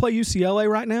you go play UCLA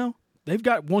right now, they've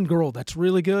got one girl that's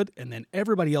really good, and then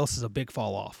everybody else is a big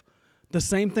fall off. The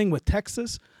same thing with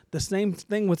Texas. The same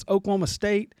thing with Oklahoma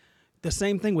State. The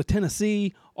same thing with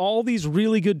Tennessee. All these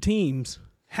really good teams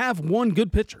have one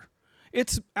good pitcher.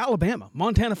 It's Alabama.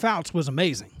 Montana Fouts was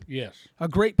amazing. Yes. A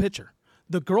great pitcher.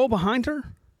 The girl behind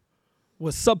her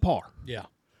was subpar. Yeah.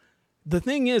 The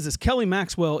thing is Kelly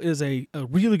Maxwell is a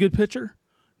really good pitcher.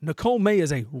 Nicole May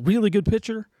is a really good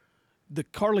pitcher. The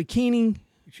Carly Keening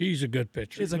She's a good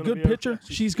pitcher. is a good pitcher.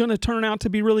 She's going to turn out to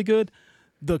be really good.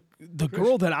 The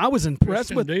girl that I was impressed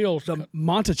Kristen with, Deal's the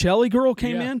Monticelli girl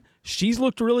came Yeah. in. She's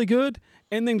looked really good.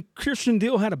 And then Christian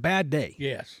Deal had a bad day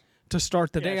Yes. to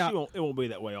start the day Yeah, out. it won't be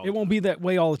that way all It won't be that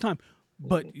way all the time.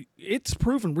 But it's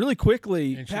proven really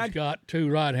quickly. And she's got 2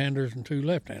 right-handers and 2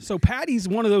 left-handers. So Patty's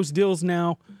one of those deals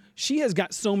now. She has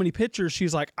got so many pitchers.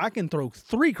 She's like, I can throw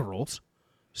 3 girls,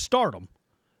 start them,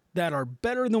 that are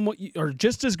better than what you, or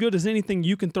just as good as anything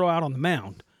you can throw out on the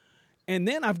mound. And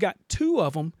then I've got 2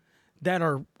 of them that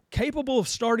are capable of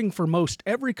starting for most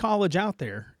every college out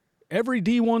there, every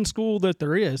D1 school that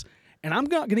there is. And I'm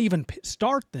not going to even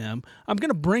start them. I'm going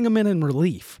to bring them in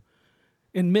relief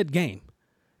in mid-game.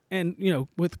 And,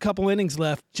 with a couple innings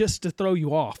left just to throw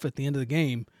you off at the end of the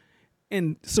game.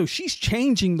 And so she's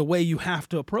changing the way you have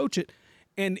to approach it.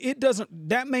 And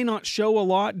that may not show a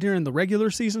lot during the regular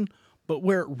season, but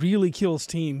where it really kills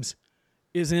teams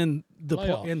is in the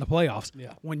playoffs.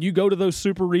 Yeah. When you go to those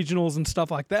super regionals and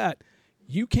stuff like that,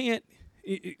 you can't.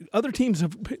 Other teams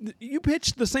you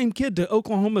pitched the same kid to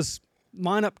Oklahoma's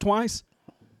lineup twice,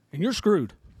 and you're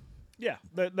screwed. Yeah,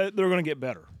 they're going to get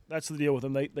better. That's the deal with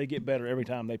them. They get better every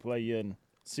time they play you, and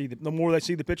the more they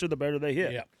see the pitcher, the better they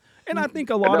hit. Yeah. And I think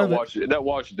a lot of that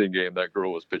Washington game, that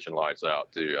girl was pitching lights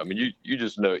out too. I mean, you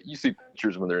just know, you see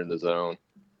pictures when they're in the zone,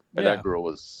 and that girl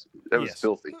was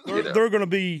filthy. They're going to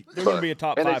be a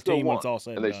top 5 team when it's all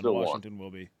said and done. Still Washington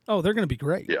will be. Oh, they're going to be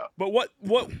great. Yeah. But what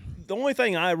the only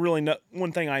thing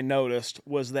one thing I noticed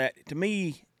was that, to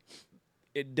me,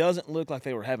 it doesn't look like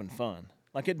they were having fun.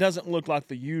 Like, it doesn't look like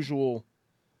the usual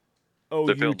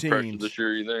OU teams. This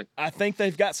year, you think? I think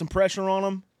they've got some pressure on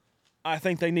them. I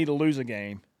think they need to lose a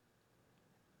game,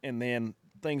 and then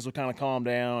things will kind of calm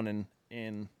down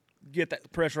and get that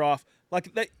pressure off.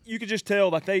 Like, you could just tell,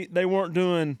 like, they weren't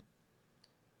doing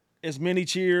as many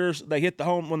cheers. When they hit the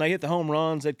home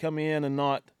runs, they'd come in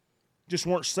and just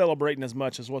weren't celebrating as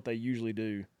much as what they usually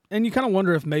do. And you kind of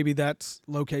wonder if maybe that's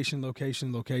location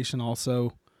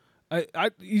also. I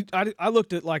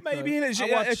looked at like maybe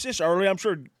it's just early. I'm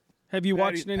sure. Have you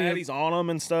watched any? Patty's on them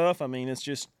and stuff. I mean, it's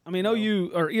just. I mean,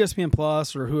 OU or ESPN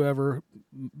Plus or whoever.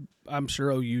 I'm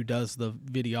sure OU does the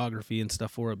videography and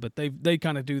stuff for it, but they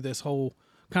kind of do this whole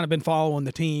kind of been following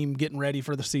the team, getting ready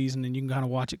for the season, and you can kind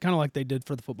of watch it, kind of like they did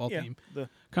for the football team,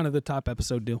 kind of the top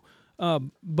episode deal.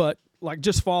 But like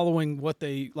just following what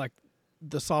they like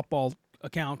the softball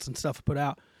accounts and stuff put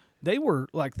out. They were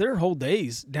like their whole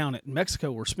days down at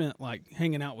Mexico were spent like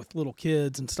hanging out with little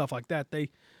kids and stuff like that.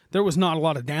 There was not a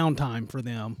lot of downtime for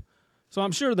them. So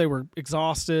I'm sure they were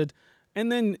exhausted.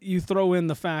 And then you throw in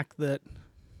the fact that,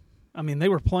 I mean, they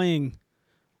were playing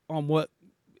on what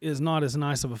is not as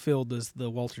nice of a field as the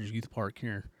Walters Youth Park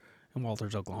here in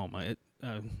Walters, Oklahoma.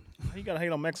 You got to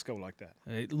hate on Mexico like that.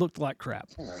 It looked like crap.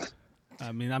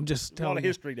 I mean, I'm just telling you. A lot of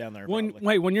history down there.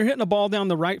 When you're hitting a ball down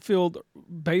the right field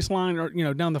baseline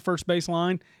or, down the first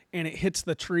baseline and it hits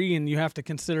the tree and you have to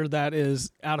consider that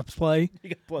is out of play.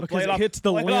 You got because it hits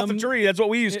the limb. Off the tree. That's what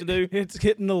we used to do. It's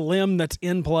hitting the limb that's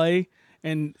in play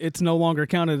and it's no longer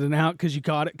counted an out because you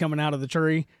caught it coming out of the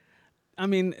tree. I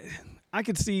mean, I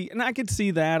could see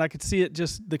that. I could see it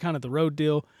just the kind of the road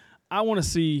deal. I want to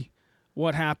see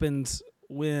what happens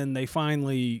when they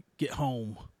finally get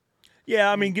home. Yeah,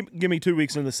 I mean, give me 2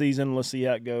 weeks into the season. Let's see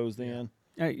how it goes then.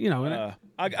 I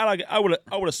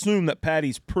would assume that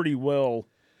Patty's pretty well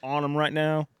on them right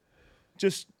now.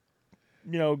 Just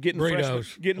getting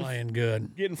playing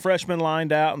good, getting freshmen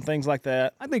lined out and things like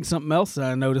that. I think something else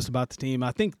that I noticed about the team.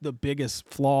 I think the biggest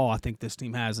flaw I think this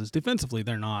team has is defensively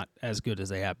they're not as good as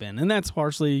they have been, and that's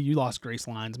partially you lost Grace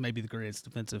Lyons, maybe the greatest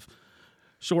defensive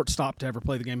shortstop to ever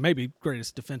play the game, maybe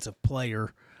greatest defensive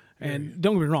player. And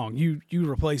don't get me wrong, you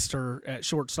replaced her at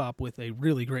shortstop with a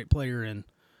really great player in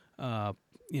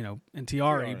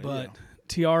Tiare. But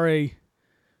Tiare,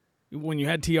 when you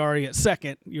had Tiare at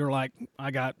second, you're like,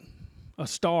 I got a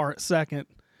star at second,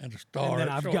 and then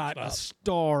I've got a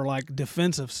star, like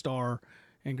defensive star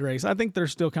in Grace. I think they're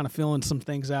still kind of filling some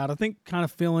things out. I think kind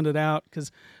of filling it out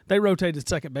because they rotated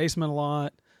second baseman a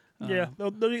lot. Yeah, they'll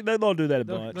do that a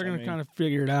bunch. They're going to kind of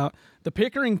figure it out. The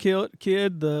Pickering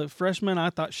kid, the freshman,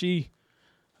 I thought she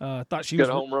got a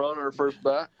home run on her first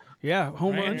bat. Yeah,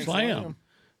 home run, grand slam,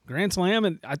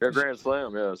 and grand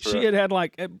slam. Yeah, she had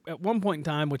like at one point in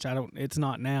time, which it's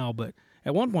not now, but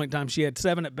at one point in time she had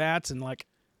 7 at bats and like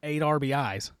 8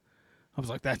 RBIs. I was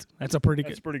like, that's a pretty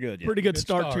good, pretty good. Yeah. pretty good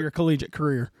start to your collegiate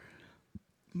career.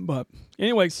 But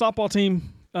anyway, softball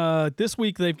team this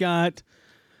week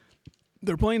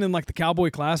they're playing in like the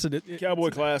Cowboy Classic. Cowboy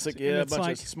Classic, yeah, a bunch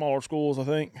like, of smaller schools, I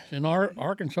think. In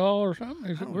Arkansas or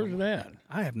something? Where's it at?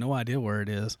 I have no idea where it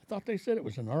is. I thought they said it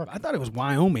was in Arkansas. I thought it was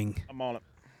Wyoming. I'm on it.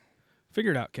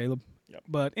 Figure it out, Caleb. Yep.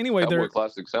 But anyway, Cowboy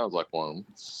Classic sounds like one.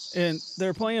 and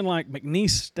they're playing like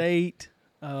McNeese State,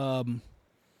 a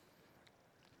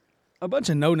bunch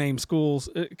of no-name schools.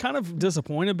 Kind of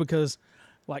disappointed because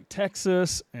like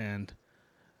Texas and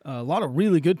a lot of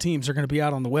really good teams are going to be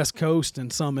out on the West Coast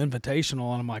and some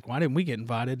invitational. And I'm like, why didn't we get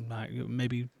invited?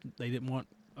 Maybe they didn't want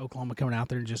Oklahoma coming out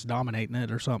there and just dominating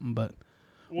it or something. But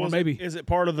or maybe is it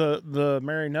part of the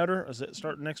Mary Nutter? Is it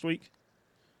starting next week?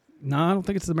 No, I don't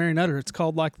think it's the Mary Nutter. It's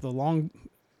called like the Long.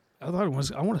 I thought it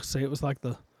was. I want to say it was like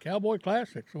the Cowboy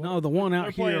Classic. No, the one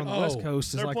out They're here on playing- the West Coast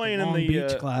is they're like playing the in Long the,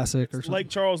 Beach Classic or something. Lake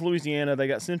Charles, Louisiana. They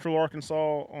got Central Arkansas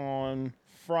on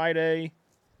Friday,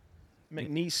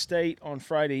 McNeese State on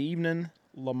Friday evening,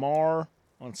 Lamar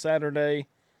on Saturday,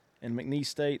 and McNeese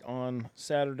State on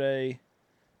Saturday,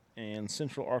 and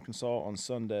Central Arkansas on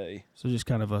Sunday. So just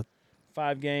kind of a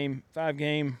Five game.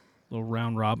 little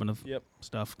round robin of Yep.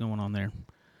 stuff going on there.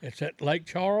 It's at Lake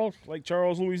Charles? Lake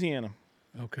Charles, Louisiana.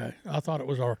 Okay. I thought it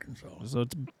was Arkansas. So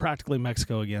it's practically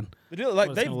Mexico again. The deal, like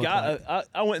What it's they've gonna look got.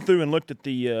 I went through and looked at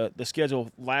the schedule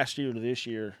last year to this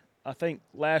year. I think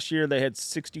last year they had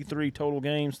 63 total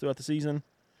games throughout the season,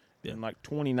 and like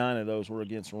 29 of those were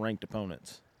against ranked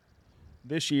opponents.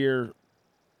 This year,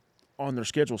 on their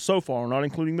schedule so far, not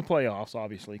including the playoffs,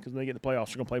 obviously, because when they get the playoffs,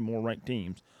 they're going to play more ranked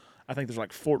teams. I think there's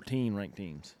like 14 ranked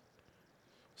teams.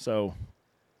 So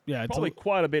Yeah, it's probably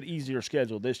quite a bit easier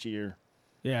schedule this year.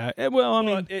 Yeah, well, I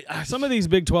mean, some of these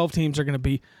Big 12 teams are going to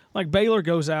be like Baylor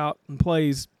goes out and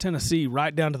plays Tennessee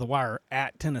right down to the wire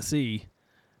at Tennessee.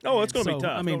 Oh, it's going to be So,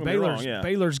 tough. I mean, Don't get me wrong,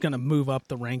 Baylor's going to move up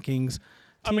the rankings.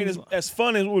 I mean, as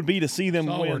fun as it would be to see them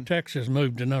Saw where win, Texas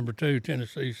moved to number 2.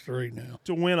 Tennessee's 3 now.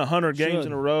 to win 100 games Should.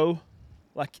 in a row,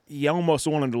 like you almost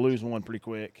want them to lose one pretty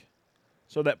quick.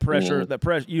 So that pressure,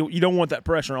 you don't want that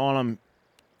pressure on them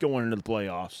going into the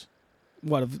playoffs.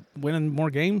 What, of winning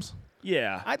more games?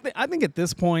 Yeah, I think at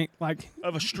this point, like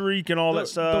of a streak and all that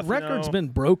stuff. the record's been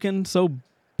broken so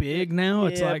big now.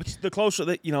 It's yeah, like but the closer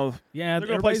that yeah, they're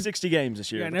going to play 60 games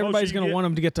this year. Yeah, and The closer everybody's you going to get- want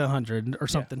them to get to 100 or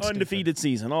something. stupid. undefeated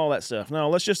season, all that stuff. No,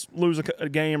 let's just lose a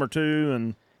game or two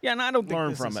and Yeah, and I don't think learn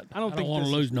this from is- it. I don't I think don't want to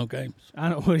this lose is- no games. I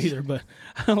don't want either, but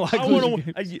I like I losing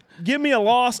want games. to give me a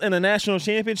loss and a national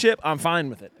championship. I'm fine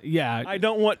with it. Yeah, I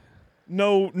don't want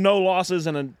no losses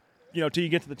and till you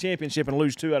get to the championship and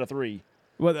lose 2 out of 3.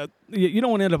 well, you don't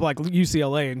want to end up like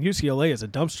UCLA, and UCLA is a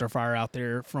dumpster fire out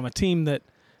there from a team that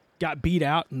got beat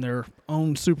out in their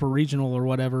own super regional or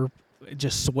whatever,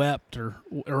 just swept or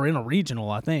in a regional,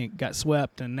 I think, got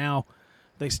swept, and now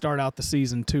they start out the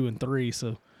season 2-3.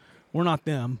 So we're not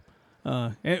them.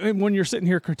 And when you're sitting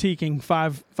here critiquing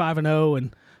 5-0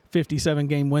 and 57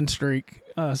 game win streak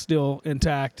still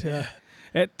intact,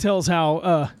 it tells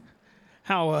how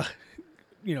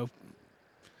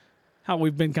how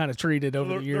we've been kind of treated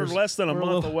over the years. They're less than a We're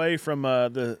month little- away from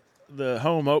the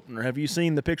home opener. Have you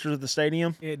seen the pictures of the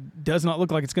stadium? It does not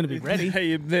look like it's going to be ready.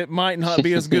 Hey, it might not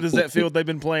be as good as that field they've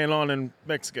been playing on in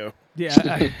Mexico.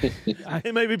 Yeah,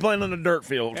 They may be playing on a dirt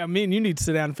field. I mean, you need to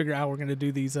sit down and figure out how we're going to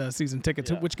do these season tickets.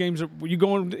 Yeah. Which games were you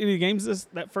going to any games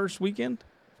that first weekend?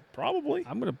 Probably.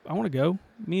 I want to go.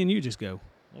 Me and you just go.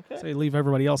 Okay. Say leave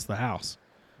everybody else at the house.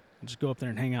 And just go up there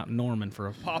and hang out in Norman for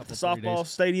a Pop the couple, 3 softball days.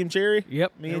 stadium cherry.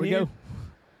 Yep, Me there and we you. go.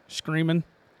 Screaming.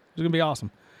 It's going to be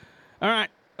awesome. All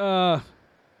right.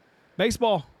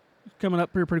 Baseball coming up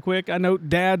here pretty quick. I know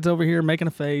Dad's over here making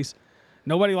a face.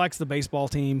 Nobody likes the baseball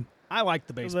team. I like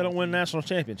the Because baseball they don't win team. national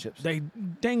championships. They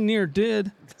dang near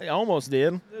did. They almost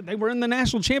did. They were in the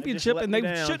national championship, let and me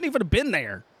they down. shouldn't even have been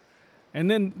there. And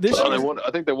then this Oh, year, they won.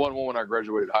 I think they won one when I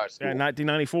graduated high school. Yeah,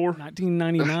 1994.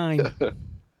 1999.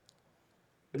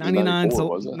 94,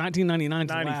 was it? 1999 's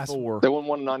the last. 94. They won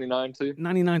one in '99 too.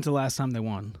 99's the last time they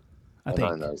won. I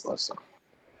think. That was last time.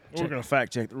 We're going to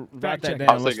fact check. Write Fact that check. down.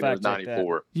 I was Let's thinking it was fact check that.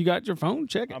 '94. You got your phone?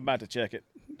 Check it. I'm about to check it.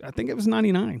 I think it was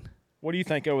 99. What do you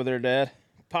think over there, Dad?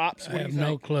 Pops, I what do have you no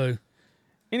think? clue.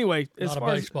 Anyway, as Not a far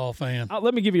as baseball fan.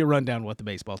 let me give you a rundown of what the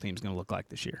baseball team's going to look like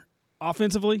this year.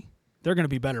 Offensively, they're going to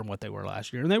be better than what they were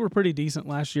last year, and they were pretty decent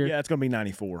last year. Yeah, it's going to be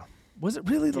 94. Was it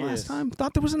really the Yes. last time?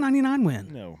 Thought there was a 99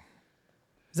 win. No,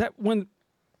 Is that when?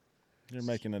 you're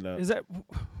making it up. Is that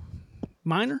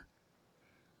Minor?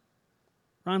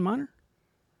 Ryan Minor?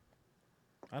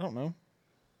 I don't know.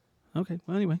 Okay.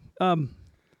 Well, anyway,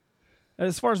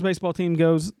 as far as the baseball team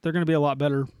goes, they're going to be a lot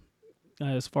better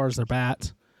as far as their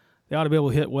bats. They ought to be able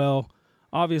to hit well.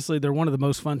 Obviously, they're one of the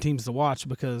most fun teams to watch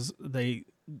because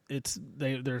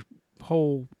their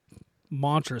whole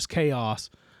mantra is chaos,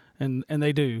 and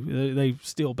they do. They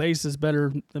steal bases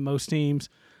better than most teams.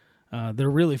 They're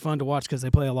really fun to watch because they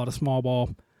play a lot of small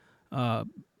ball.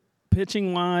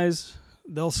 Pitching wise,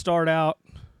 they'll start out.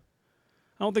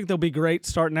 I don't think they'll be great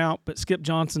starting out, but Skip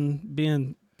Johnson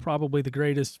being probably the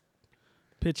greatest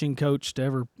pitching coach to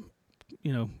ever,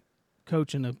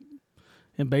 coach in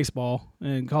baseball,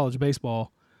 in college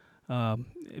baseball,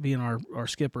 being our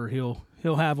skipper, he'll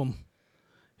have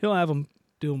them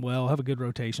doing well, have a good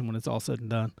rotation when it's all said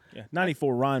and done. Yeah,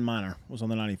 94. Ryan Miner was on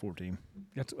the 94 team.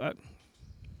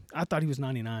 I thought he was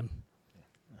 99.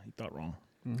 He thought wrong.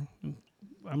 Mm-hmm.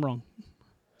 I'm wrong.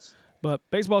 But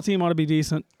baseball team ought to be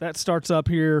decent. That starts up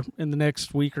here in the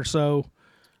next week or so.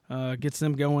 Gets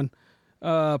them going.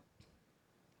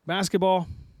 Basketball.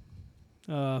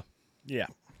 Yeah.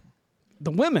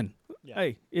 The women. Yeah.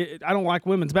 Hey, I don't like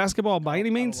women's basketball by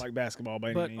any means. I don't like basketball by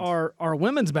any means. But our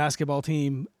women's basketball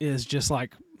team is just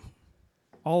like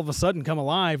all of a sudden come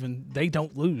alive and they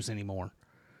don't lose anymore.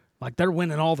 Like they're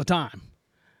winning all the time.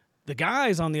 The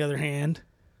guys, on the other hand,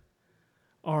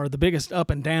 are the biggest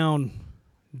up and down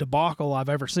debacle I've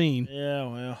ever seen. Yeah,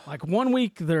 well. Like 1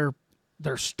 week they're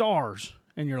stars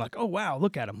and you're like, oh wow,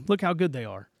 look at them. Look how good they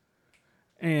are.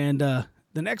 And the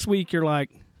next week you're like,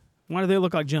 why do they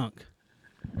look like junk?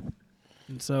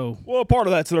 And so, well, part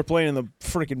of that's they're playing in the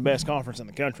freaking best conference in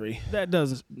the country. That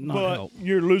does not help.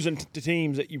 You're losing to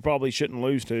teams that you probably shouldn't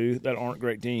lose to that aren't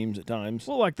great teams at times.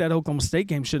 Well, like that Oklahoma State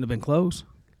game shouldn't have been close.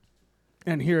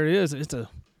 And here it is. It's a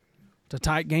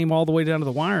tight game all the way down to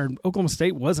the wire. Oklahoma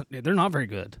State they're not very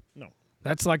good. No.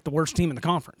 That's like the worst team in the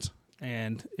conference.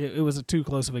 And it was too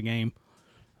close of a game.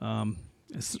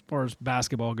 As far as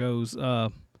basketball goes,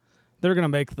 they're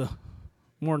going to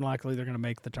more than likely they're going to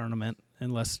make the tournament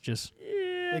unless just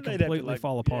they completely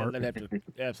fall apart. Yeah, they'd have to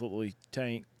absolutely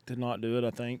tank to not do it,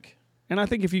 I think. And I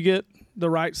think if you get the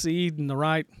right seed in the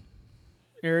right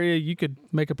area, you could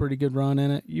make a pretty good run in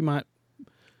it. You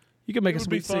could make a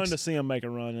Sweet 16. It would be fun to see them make a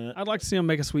run in it. I'd like to see them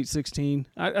make a Sweet 16.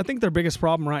 I think their biggest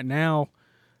problem right now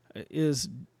is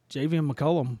Javian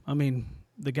McCullum. I mean,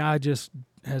 the guy just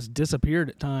has disappeared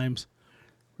at times.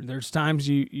 There's times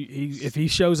if he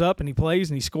shows up and he plays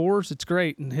and he scores, it's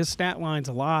great. And his stat line's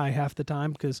a lie half the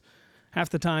time because half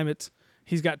the time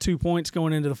he's got 2 points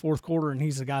going into the fourth quarter and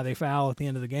he's the guy they foul at the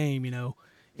end of the game,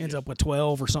 ends up with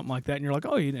 12 or something like that. And you're like,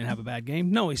 oh, you didn't have a bad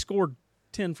game. No, he scored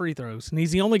 10 free throws. And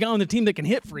he's the only guy on the team that can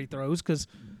hit free throws because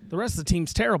the rest of the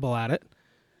team's terrible at it.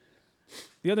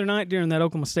 The other night during that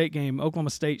Oklahoma State game, Oklahoma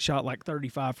State shot like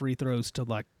 35 free throws to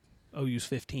like OU's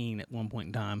 15 at one point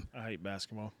in time. I hate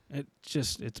basketball. You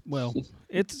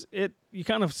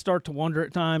kind of start to wonder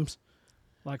at times,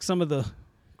 like some of the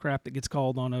crap that gets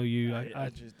called on OU.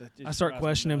 I start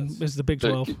questioning is the Big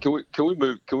 12. Can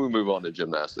we move on to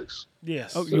gymnastics?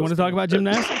 Yes. Oh, you want to talk about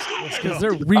gymnastics? Because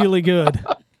they're really good.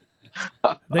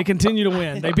 They continue to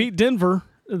win. They beat Denver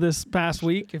this past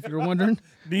week, if you're wondering.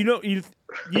 Do you know you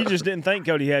just didn't think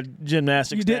Cody had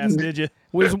gymnastics? You didn't, did you? It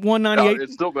was 198. No,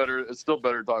 it's still better. It's still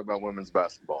better to talk about women's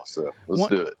basketball. So let's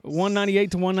do it.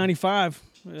 198 to 195.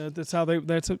 That's how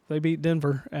they beat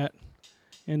Denver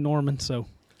in Norman. So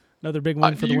another big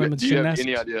win for the women's gymnastics.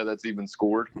 Do you have any idea that's even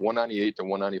scored? 198 to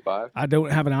 195. I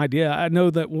don't have an idea. I know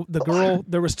that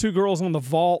there was two girls on the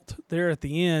vault there at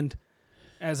the end.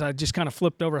 As I just kind of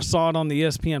flipped over, I saw it on the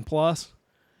ESPN Plus.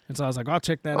 And so I was like, I'll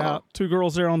check that out. Two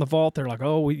girls there on the vault. They're like,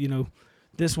 oh,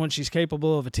 this one she's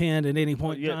capable of a 10 at any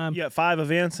point in time. Yeah, 5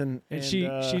 events. And she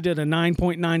did a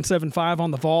 9.975 on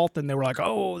the vault. And they were like,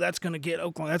 oh, that's going to get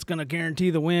Oklahoma. That's going to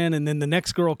guarantee the win. And then the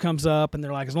next girl comes up and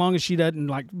they're like, as long as she doesn't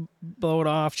like blow it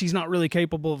off, she's not really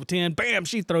capable of a 10. Bam,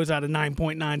 she throws out a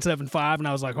 9.975. And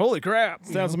I was like, holy crap.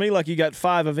 Sounds to me like you got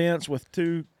 5 events with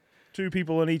two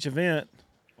people in each event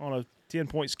on a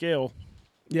 10-point scale.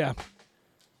 Yeah.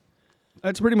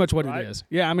 That's pretty much what it is.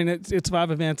 Yeah, I mean, it's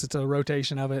 5 events. It's a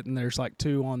rotation of it, and there's like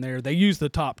 2 on there. They use the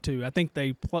top 2. I think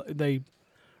they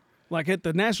like at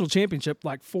the national championship,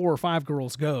 like 4 or 5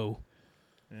 girls go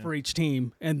for each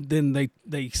team, and then they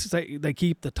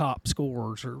keep the top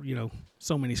scorers or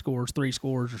so many scores, 3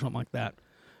 scores or something like that.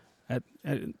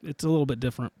 It's a little bit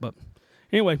different, but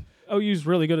anyway, OU's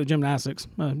really good at gymnastics.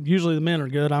 Usually the men are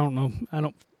good. I don't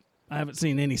know. I haven't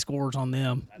seen any scores on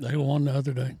them. They won the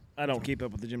other day. I don't keep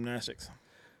up with the gymnastics.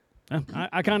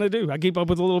 I kind of do. I keep up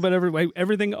with a little bit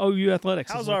everything OU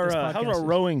athletics. How's our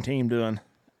rowing team doing?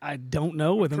 I don't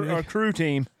know with them. Our crew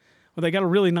team. Well, they got a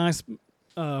really nice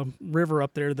river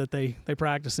up there that they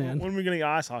practice in. When are we going to get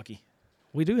ice hockey?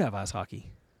 We do have ice hockey.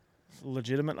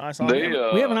 Legitimate ice hockey.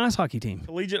 We have an ice hockey team.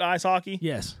 Collegiate ice hockey.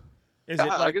 Yes. Is it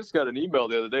I just got an email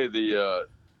the other day.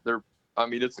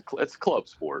 It's a club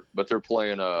sport, but they're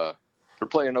playing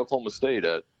Oklahoma State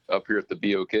up here at the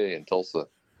BOK in Tulsa.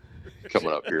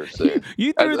 Coming up here soon.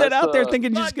 You threw that out there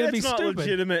thinking you're just going to be that's not stupid.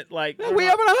 legitimate. Like we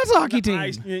have an ice hockey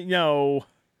team. No.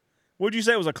 Would you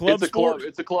say it was a club sport?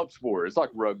 It's a club sport. It's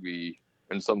like rugby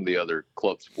and some of the other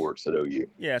club sports at OU.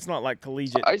 Yeah, it's not like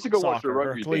collegiate. I used to go watch the soccer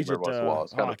rugby team every once in a while.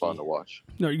 It's kind of fun hockey. to watch.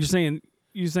 No, you're saying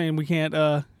we can't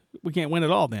win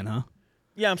it all then, huh?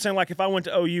 Yeah, I'm saying like if I went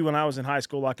to OU when I was in high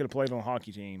school, I could have played on a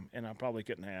hockey team, and I probably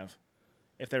couldn't have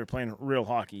if they were playing real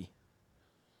hockey.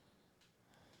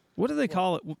 What do they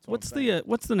call it? What's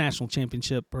the national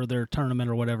championship or their tournament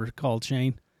or whatever it's called,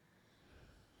 Shane?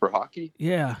 For hockey?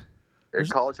 Yeah.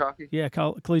 College hockey? Yeah,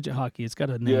 collegiate hockey. It's got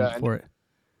a name for it.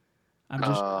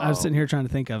 I was sitting here trying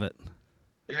to think of it.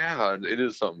 Yeah, it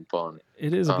is something fun.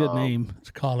 It is a good name.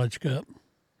 It's College Cup.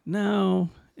 No,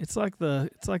 it's like the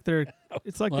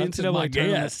NCAA tournament.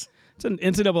 Guess. It's an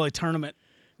NCAA tournament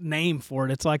name for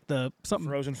it. It's like the something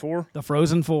Frozen Four. The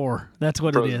Frozen Four. That's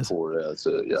what Frozen it is. Four, yeah, that's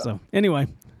it. Yeah. So anyway,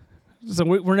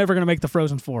 we're never going to make the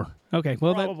Frozen Four. Okay,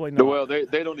 well Probably not. Well, they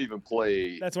don't even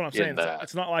play. That's what I'm saying.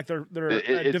 It's not like they're a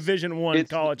It's- Division I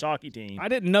college hockey team. I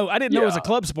didn't know it was a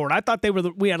club sport. I thought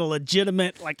we had a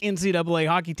legitimate like NCAA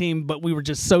hockey team, but we were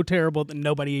just so terrible that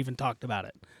nobody even talked about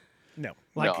it. No.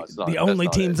 Like No, it's not- the that's only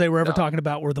not teams it. they were ever No. talking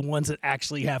about were the ones that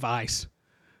actually have ice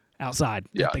outside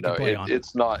that they can play on.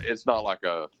 It's not like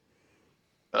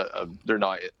they're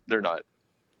not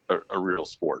a real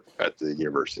sport at the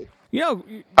university.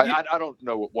 I don't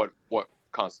know what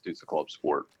constitutes a club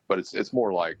sport, but it's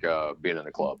more like being in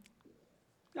a club.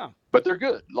 Yeah. But they're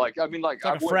good. Like I mean, like It's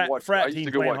I like a frat used team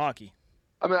to go playing watch. hockey.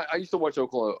 I mean, I used to watch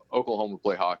Oklahoma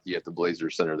play hockey at the Blazer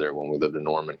Center there when we lived in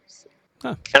Norman.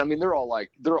 Huh. And I mean, they're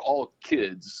all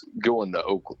kids going to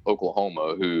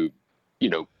Oklahoma who,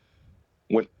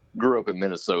 grew up in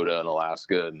Minnesota and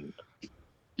Alaska and,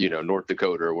 North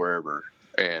Dakota or wherever,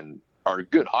 and are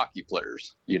good hockey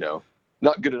players,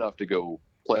 not good enough to go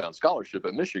play on scholarship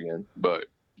at Michigan, but,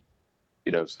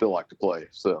 still like to play.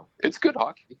 So it's good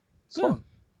hockey. It's fun.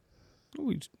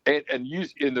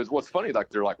 And there's what's funny, like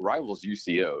they're like rivals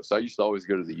UCO. So I used to always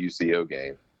go to the UCO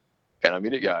game, and I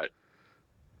mean it got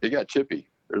chippy.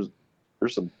 There's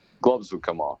some gloves would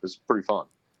come off. It's pretty fun.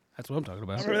 That's what I'm talking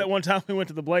about. I remember that one time we went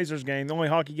to the Blazers game, the only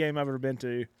hockey game I've ever been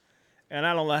to, and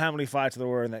I don't know how many fights there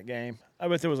were in that game. I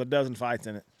bet there was a dozen fights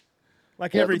in it.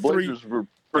 Like every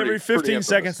 15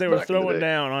 seconds they were throwing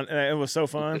down on. It was so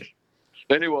fun.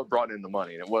 They knew what brought in the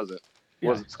money, and it wasn't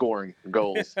scoring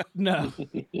goals. No.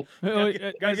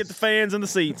 Gotta get the fans in the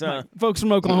seats, huh? Folks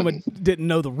from Oklahoma didn't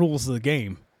know the rules of the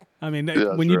game. I mean,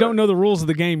 Yeah, when you don't know the rules of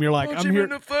the game, you're like, Punch I'm him here. in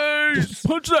the face.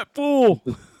 Punch that fool.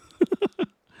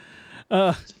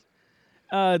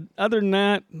 Other than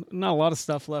that, not a lot of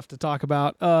stuff left to talk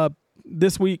about.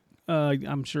 This week,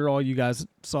 I'm sure all you guys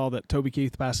saw that Toby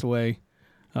Keith passed away.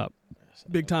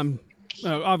 Big time,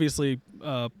 obviously,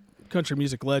 country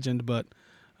music legend, but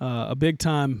a big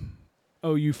time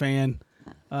OU fan.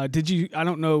 I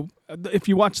don't know if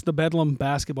you watched the Bedlam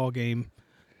basketball game.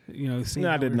 No,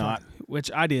 I did not.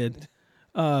 Which I did.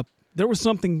 There was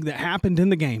something that happened in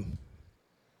the game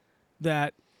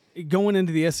that going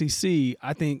into the SEC,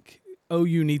 I think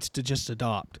OU needs to just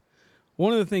adopt.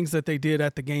 One of the things that they did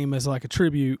at the game as like a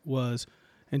tribute was,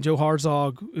 and Joe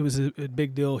Harzog, it was a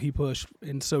big deal. He pushed,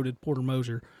 and so did Porter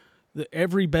Moser.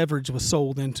 Every beverage was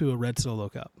sold into a red Solo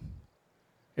cup.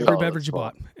 Every beverage you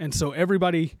bought. And so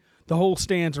everybody, the whole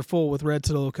stands are full with red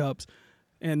Solo cups.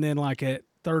 And then like at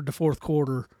third to fourth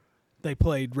quarter, they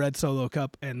played red Solo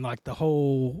cup, and like the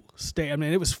whole stand. I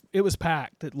mean, it was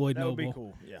packed at Lloyd Noble. That would be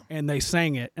cool. Yeah. And they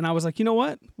sang it, and I was like, you know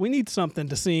what? We need something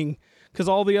to sing because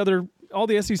all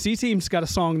the SEC teams got a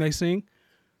song they sing.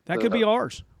 That could be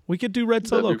ours. We could do red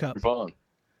Solo cup. Fun.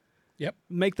 Yep.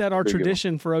 Make that our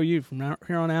tradition for OU from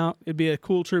here on out. It'd be a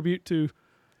cool tribute to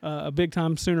a big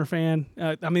time Sooner fan.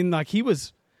 I mean, like he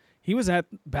was at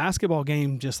basketball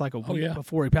game just like a week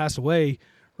before he passed away,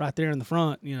 right there in the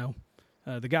front.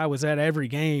 The guy was at every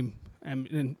game,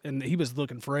 and he was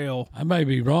looking frail. I may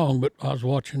be wrong, but I was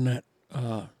watching that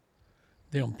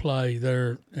them play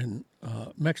there in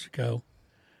Mexico,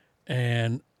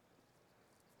 and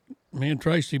me and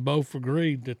Tracy both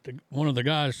agreed that one of the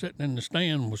guys sitting in the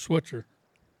stand was Switzer.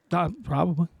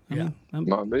 Probably.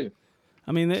 Might be.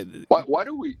 I mean, why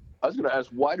do we? I was going to ask,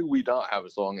 why do we not have a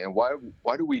song, and why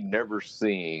do we never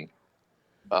sing?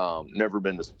 Never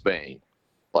been to Spain,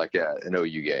 like at an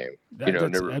OU game.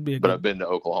 Never. But I've been to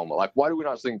Oklahoma. Like, why do we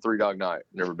not sing Three Dog Night?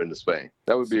 Never been to Spain.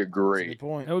 That would be a great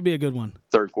point. That would be a good one.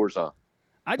 third quarter song.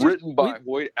 Written by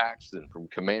Hoyt Axton from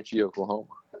Comanche, Oklahoma.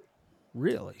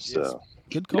 Really? So,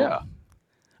 good call. Yeah.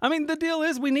 I mean, the deal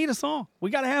is we need a song. We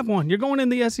got to have one. You're going in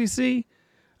the SEC.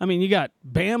 I mean, you got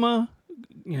Bama.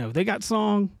 You know, they got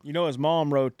song. You know, his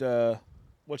mom wrote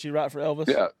what she write for Elvis?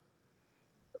 Yeah.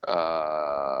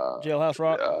 Jailhouse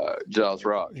Rock. Jailhouse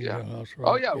Rock. Yeah. Jailhouse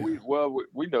Oh Rock, yeah,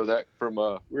 we know that from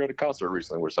we were at a concert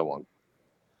recently where someone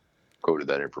quoted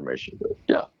that information. But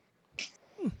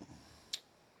yeah.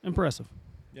 Impressive.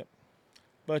 Yep.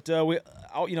 But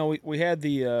we had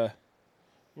the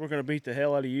we're going to beat the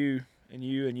hell out of you and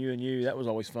you and you and you. That was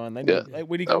always fun. We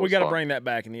got to bring that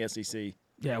back in the SEC.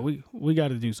 Yeah, we got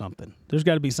to do something. There's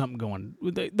got to be something going.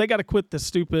 They got to quit the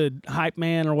stupid hype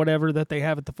man or whatever that they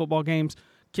have at the football games.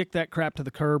 Kick that crap to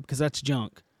the curb because that's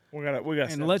junk. We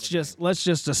got. And let's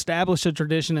just establish a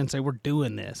tradition and say we're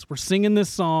doing this. We're singing this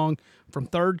song from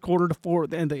third quarter to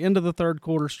fourth, and the end of the third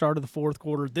quarter, start of the fourth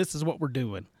quarter. This is what we're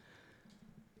doing.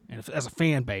 And as a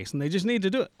fan base, and they just need to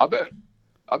do it. I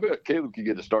bet Caleb could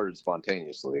get it started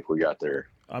spontaneously if we got there.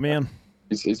 I'm in.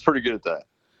 He's pretty good at that.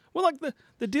 Well, like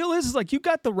the deal is like you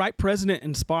got the right president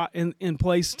and spot in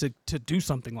place to do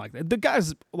something like that. The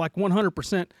guy's like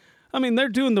 100%. I mean, they're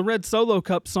doing the Red Solo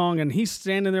Cup song, and he's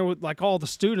standing there with like all the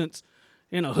students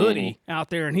in a hoodie out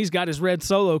there, and he's got his Red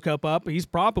Solo Cup up. He's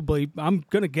probably, I'm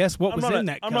gonna guess what was in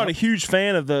that cup. I'm not a huge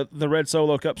fan of the Red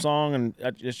Solo Cup song, and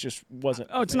it just wasn't.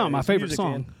 Oh, it's not my favorite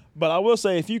song. But I will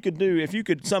say, if you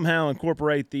could somehow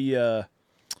incorporate the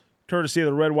courtesy of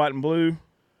the red, white, and blue.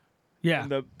 Yeah.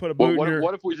 Put a boot in your.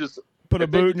 What if we just put a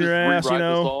boot in your ass? You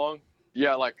know. The song?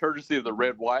 Yeah, like courtesy of the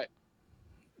red, white.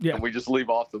 Yeah. And we just leave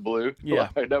off the blue. Yeah,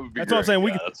 that would be. That's great. what I'm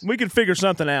saying. We could figure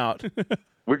something out.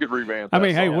 We could revamp. I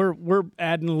mean, hey, song. we're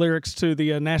adding lyrics to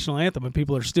the national anthem, and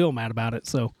people are still mad about it.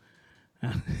 So,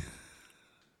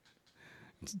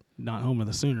 it's not home of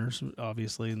the Sooners,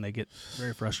 obviously, and they get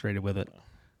very frustrated with it.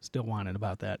 Still whining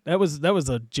about that. That was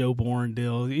a Joe Bourne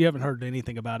deal. You haven't heard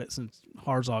anything about it since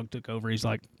Harzog took over. He's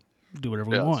like, do whatever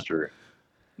we want. That's true.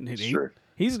 That's true.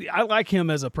 I like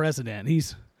him as a president. He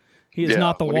is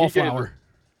not the wallflower.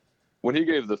 When he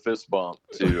gave the fist bump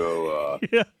to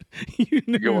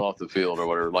going off the field or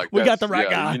whatever, like we got the right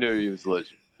guy. You knew he was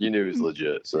legit. You knew he was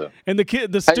legit. So and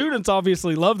the students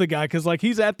obviously love the guy because like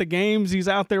he's at the games, he's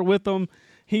out there with them,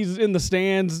 he's in the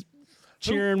stands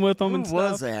cheering with them and stuff.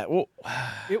 Who was that? Well,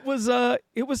 it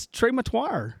was Trey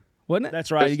Matoire, wasn't it?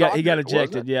 That's right. He got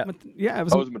ejected. Yeah. Yeah, it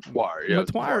was. It was Matoire. Yeah,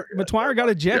 Matoire got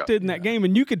ejected in that game,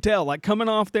 and you could tell, like coming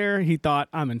off there, he thought,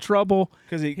 "I'm in trouble,"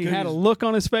 because he had a look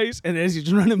on his face, and as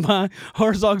he's running by,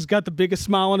 Harzog's got the biggest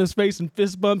smile on his face and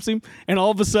fist bumps him, and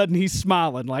all of a sudden he's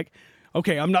smiling, like,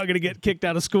 "Okay, I'm not going to get kicked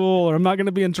out of school, or I'm not going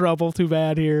to be in trouble. Too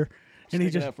bad here." And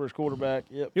he just for his quarterback.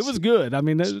 Yep. It was good. I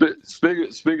mean,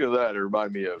 speaking of that, it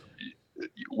reminded me of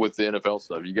with the NFL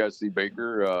stuff. You guys see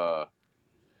Baker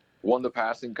won the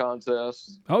passing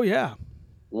contest. Oh yeah,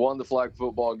 won the flag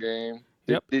football game.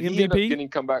 Did MVP? He end up getting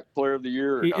comeback player of the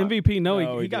year? Or MVP?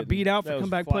 No, he got beat out for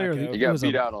comeback player of the year. He got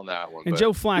beat out on that one. And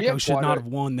Joe Flacco should not have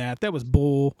won that. That was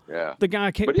bull. Yeah. The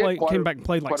guy came back and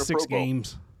played like 6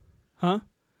 games. Huh?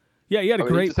 Yeah, he had a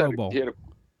great Pro Bowl. It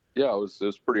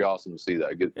was pretty awesome to see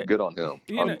that. Good on him.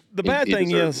 The bad thing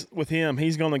is with him,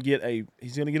 he's gonna get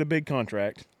a big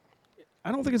contract.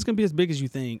 I don't think it's going to be as big as you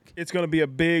think. It's going to be a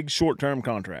big short-term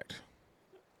contract.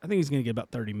 I think he's going to get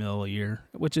about $30 million a year,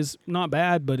 which is not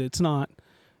bad, but it's not.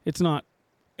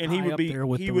 And he would be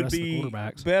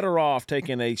better off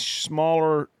taking a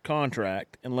smaller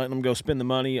contract and letting him go spend the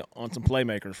money on some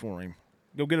playmakers for him.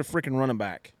 Go get a freaking running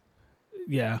back.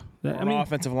 Yeah,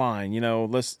 offensive line.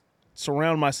 Let's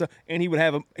surround myself, and he would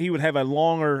have a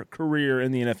longer career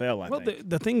in the NFL. I think.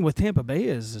 The thing with Tampa Bay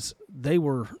is they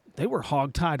were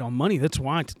hog-tied on money. That's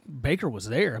why Baker was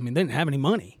there. I mean, they didn't have any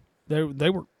money. They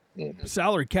were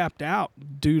salary capped out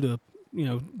due to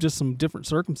just some different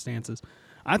circumstances.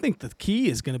 I think the key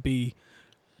is going to be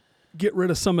get rid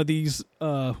of some of these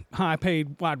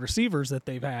high-paid wide receivers that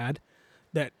they've had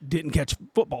that didn't catch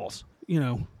footballs.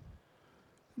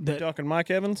 Talking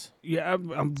Mike Evans? Yeah,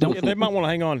 they might want to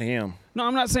hang on to him. No,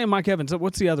 I'm not saying Mike Evans.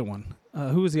 What's the other one?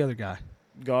 Who was the other guy?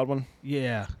 Godwin.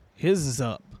 Yeah, his is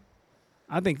up.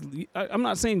 I think I'm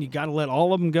not saying you got to let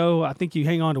all of them go. I think you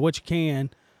hang on to what you can,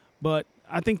 but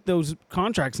I think those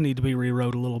contracts need to be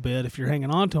rewrote a little bit if you're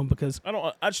hanging on to them because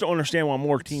I just don't understand why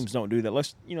more teams don't do that.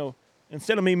 Let's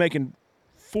instead of me making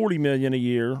 $40 million a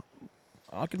year,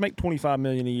 I could make $25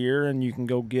 million a year, and you can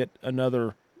go get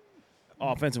another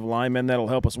offensive lineman that'll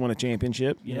help us win a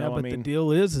championship. The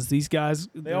deal is these guys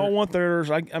they all want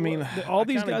theirs. I mean, all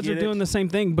these guys are doing the same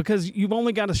thing because you've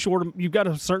only got you've got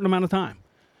a certain amount of time.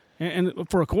 And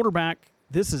for a quarterback,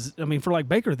 for like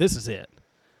Baker, this is it.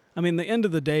 I mean, the end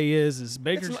of the day is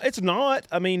Baker's. It's not.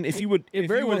 I mean, if you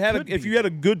had a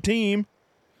good team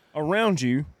around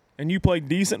you and you played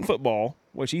decent football,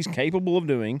 which he's capable of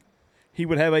doing, he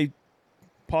would have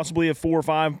possibly a 4 or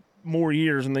 5 more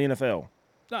years in the NFL.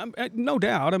 No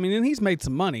doubt. I mean, and he's made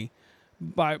some money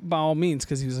by all means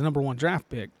because he was the number 1 draft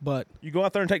pick. But you go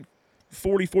out there and take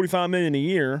 $40-45 million a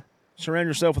year, surround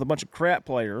yourself with a bunch of crap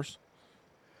players,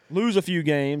 lose a few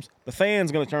games, the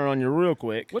fan's going to turn on you real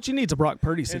quick. What you need is a Brock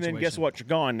Purdy situation. And then guess what? You're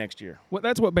gone next year. Well,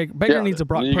 that's what Baker needs, a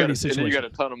Brock Purdy situation. And then you got a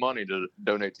ton of money to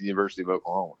donate to the University of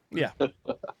Oklahoma. Yeah.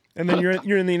 And then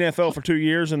you're in the NFL for 2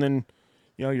 years, and then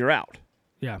you're out.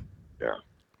 Yeah. Yeah.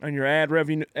 And your ad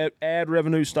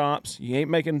revenue stops. You ain't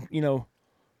making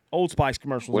Old Spice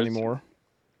commercials anymore.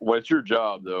 Well, it's your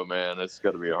job, though, man. It's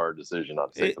got to be a hard decision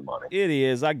not to take the money. It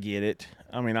is. I get it.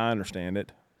 I mean, I understand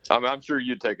it. I mean, I'm sure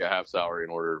you'd take a half salary in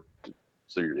order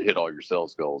so you hit all your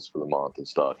sales goals for the month and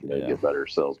stuff. You get better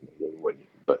salesmen, wouldn't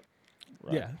you? But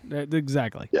right. Yeah,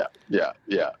 exactly. Yeah.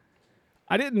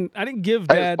 I didn't give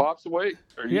Dad. Dad. Is Pops awake?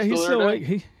 Are you he's still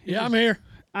awake. I'm here.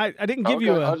 I didn't give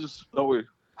you a. I just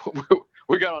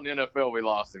we got on the NFL. We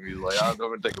lost him. He's like, I'm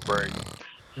going to take a break.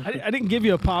 I didn't give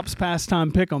you a Pops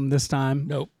pastime pick'em this time.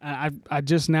 Nope. I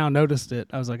just now noticed it.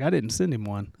 I was like, I didn't send him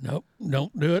one. Nope.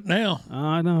 Don't do it now.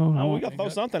 I know. Oh, we got to throw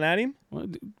something at him. What are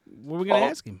we going to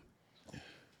ask him?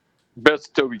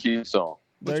 Best Toby Keith song.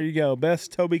 There you go.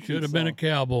 Best Toby Keith Should have been a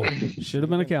cowboy. Should have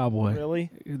been a cowboy. Really?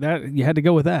 That you had to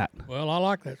go with that. Well, I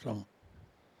like that song.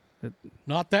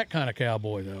 Not that kind of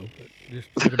cowboy, though. But just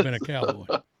should have been a cowboy.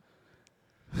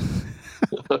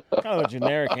 Kind of a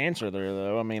generic answer there,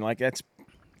 though. I mean, that's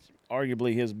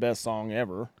arguably his best song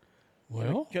ever.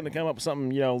 Well, couldn't have come up with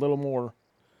something, a little more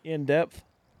in depth.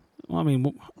 Well, I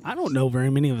mean, I don't know very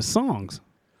many of his songs.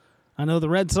 I know the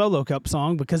Red Solo Cup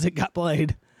song because it got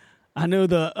played. I know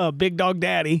the Big Dog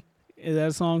Daddy. Is that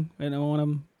a song? You know, one of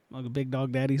them, like a Big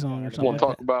Dog Daddy song or something. Want to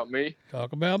talk about me?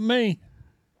 Talk about me.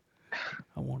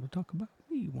 I want to talk about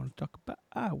me. You want to talk about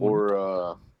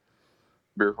or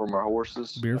Beer for My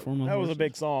Horses. Beer for My Horses. That was a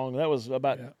big song. That was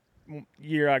about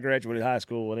year I graduated high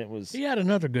school, and it was. He had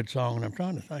another good song, and I'm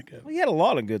trying to think of it. Well, he had a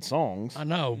lot of good songs. I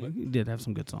know, but He did have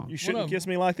some good songs. You Shouldn't Kiss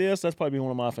Me Like This. That's probably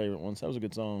one of my favorite ones. That was a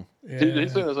good song. yeah, He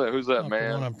said, "Who's that not the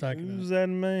man?" one I'm thinking Who's of. that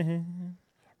man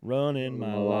running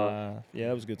my life? Yeah,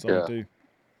 that was a good song too.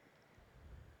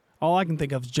 All I can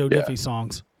think of is Joe Diffie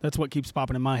songs. That's what keeps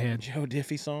popping in my head. Joe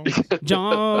Diffie song.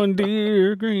 John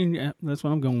Deere Green. Yeah, that's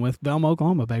what I'm going with. Velma,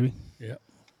 Oklahoma, baby. Yep.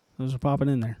 Those are popping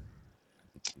in there.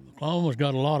 Oklahoma's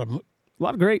got a lot of. A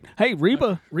lot of great. Hey,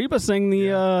 Reba sang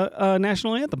the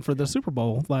national anthem for the Super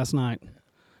Bowl last night.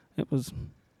 It was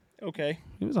Okay.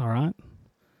 all right.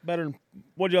 Better.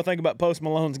 What did y'all think about Post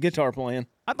Malone's guitar playing?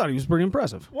 I thought he was pretty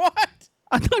impressive. What?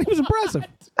 I thought he was impressive.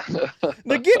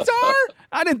 The guitar?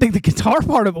 I didn't think the guitar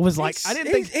part of it was like. I didn't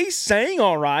think he sang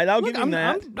all right. I'll Look, give him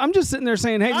that. I'm just sitting there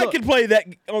saying, hey, I look, could play that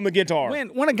on the guitar.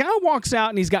 when a guy walks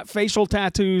out and he's got facial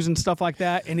tattoos and stuff like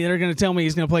that, and they're going to tell me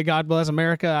he's going to play God Bless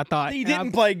America, I thought He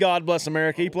didn't play God Bless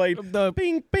America. He played the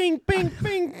bing, bing, bing,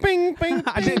 bing, bing, bing.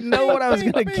 I didn't know what I was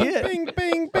going to get. Bing,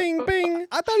 bing, bing, bing.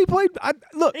 I thought he played.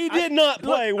 Look, He did not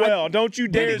play well. Don't you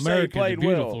dare say he America the played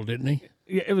Beautiful, well. didn't he?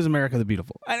 Yeah, it was America the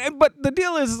Beautiful. But the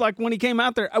deal is like when he came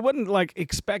out there, I wasn't like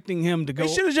expecting him to go.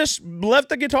 He should have just left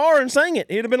the guitar and sang it.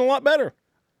 He'd have been a lot better.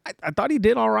 I thought he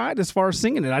did all right as far as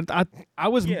singing it. I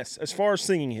was. Yes, as far as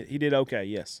singing it, he did okay.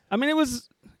 Yes, I mean,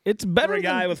 it's better for a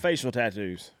guy than, with facial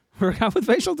tattoos. for a guy with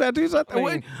facial tattoos.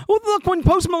 Well, look, when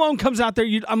Post Malone comes out there,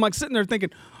 I'm like sitting there thinking,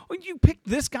 oh, you picked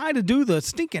this guy to do the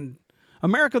stinking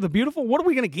America the Beautiful. What are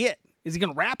we gonna get? Is he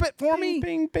gonna rap it for me?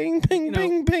 Bing, bing, bing,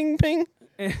 bing, bing, bing.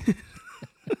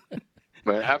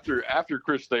 Man, after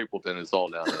Chris Stapleton, it's all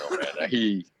downhill,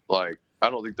 man. I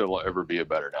don't think there'll ever be a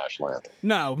better national anthem.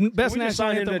 No, best We just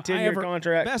national signed him anthem to a I 10-year ever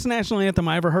contract. best national anthem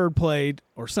I ever heard played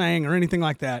or sang or anything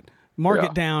like that. Mark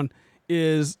it down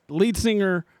is lead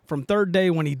singer from Third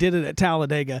Day when he did it at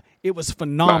Talladega. It was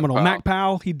phenomenal. Mac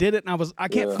Powell, he did it, and I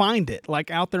can't find it like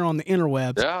out there on the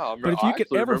interwebs. Yeah, but if you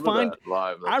could ever find,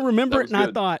 I remember it, and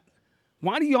I thought,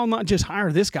 why do y'all not just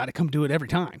hire this guy to come do it every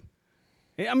time?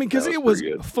 I mean, because it was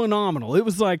phenomenal. It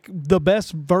was like the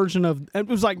best version of. It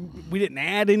was like we didn't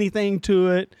add anything to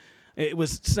it. It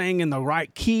was sang in the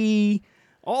right key,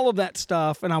 all of that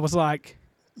stuff, and I was like,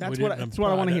 that's what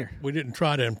I want to hear. We didn't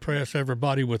try to impress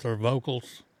everybody with our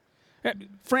vocals.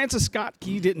 Francis Scott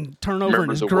Key didn't turn over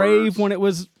in his grave when it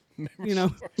was, he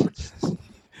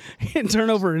didn't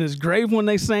turn over in his grave when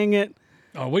they sang it.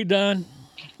 Are we done?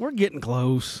 We're getting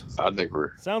close. I think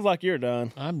we're. Sounds like you're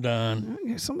done. I'm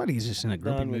done. Somebody's just in a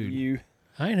grumpy Done with mood. you.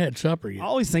 I ain't had supper yet.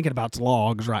 All he's thinking about is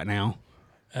logs right now.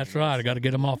 That's right. I got to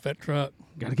get them off that truck.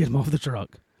 Got to get them off the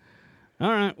truck. All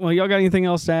right. Well, y'all got anything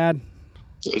else to add?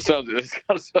 It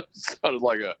sounded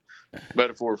like a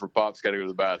metaphor for Pop's got to go to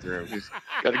the bathroom. He's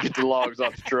got to get the logs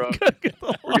off the truck.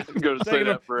 We're going to say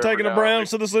that forever. Taking the Browns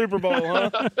to the Super Bowl, huh?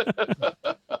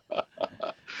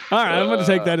 All right. I'm going to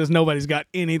take that as nobody's got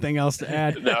anything else to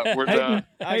add. No, we're done.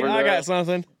 I got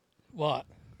something. What?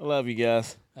 I love you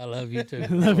guys. I love you too.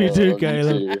 Love you too, Love you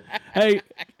Caleb. too. Hey,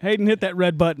 Hayden, hit that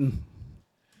red button.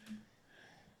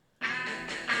 I'm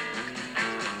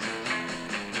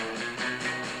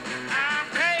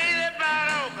crazy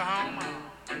about Oklahoma.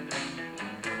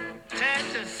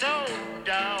 Texas so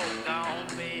doggone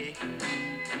big.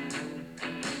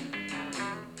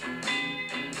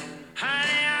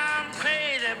 Honey, I'm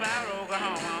crazy about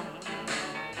Oklahoma.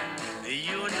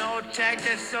 You know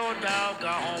Texas so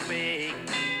doggone big.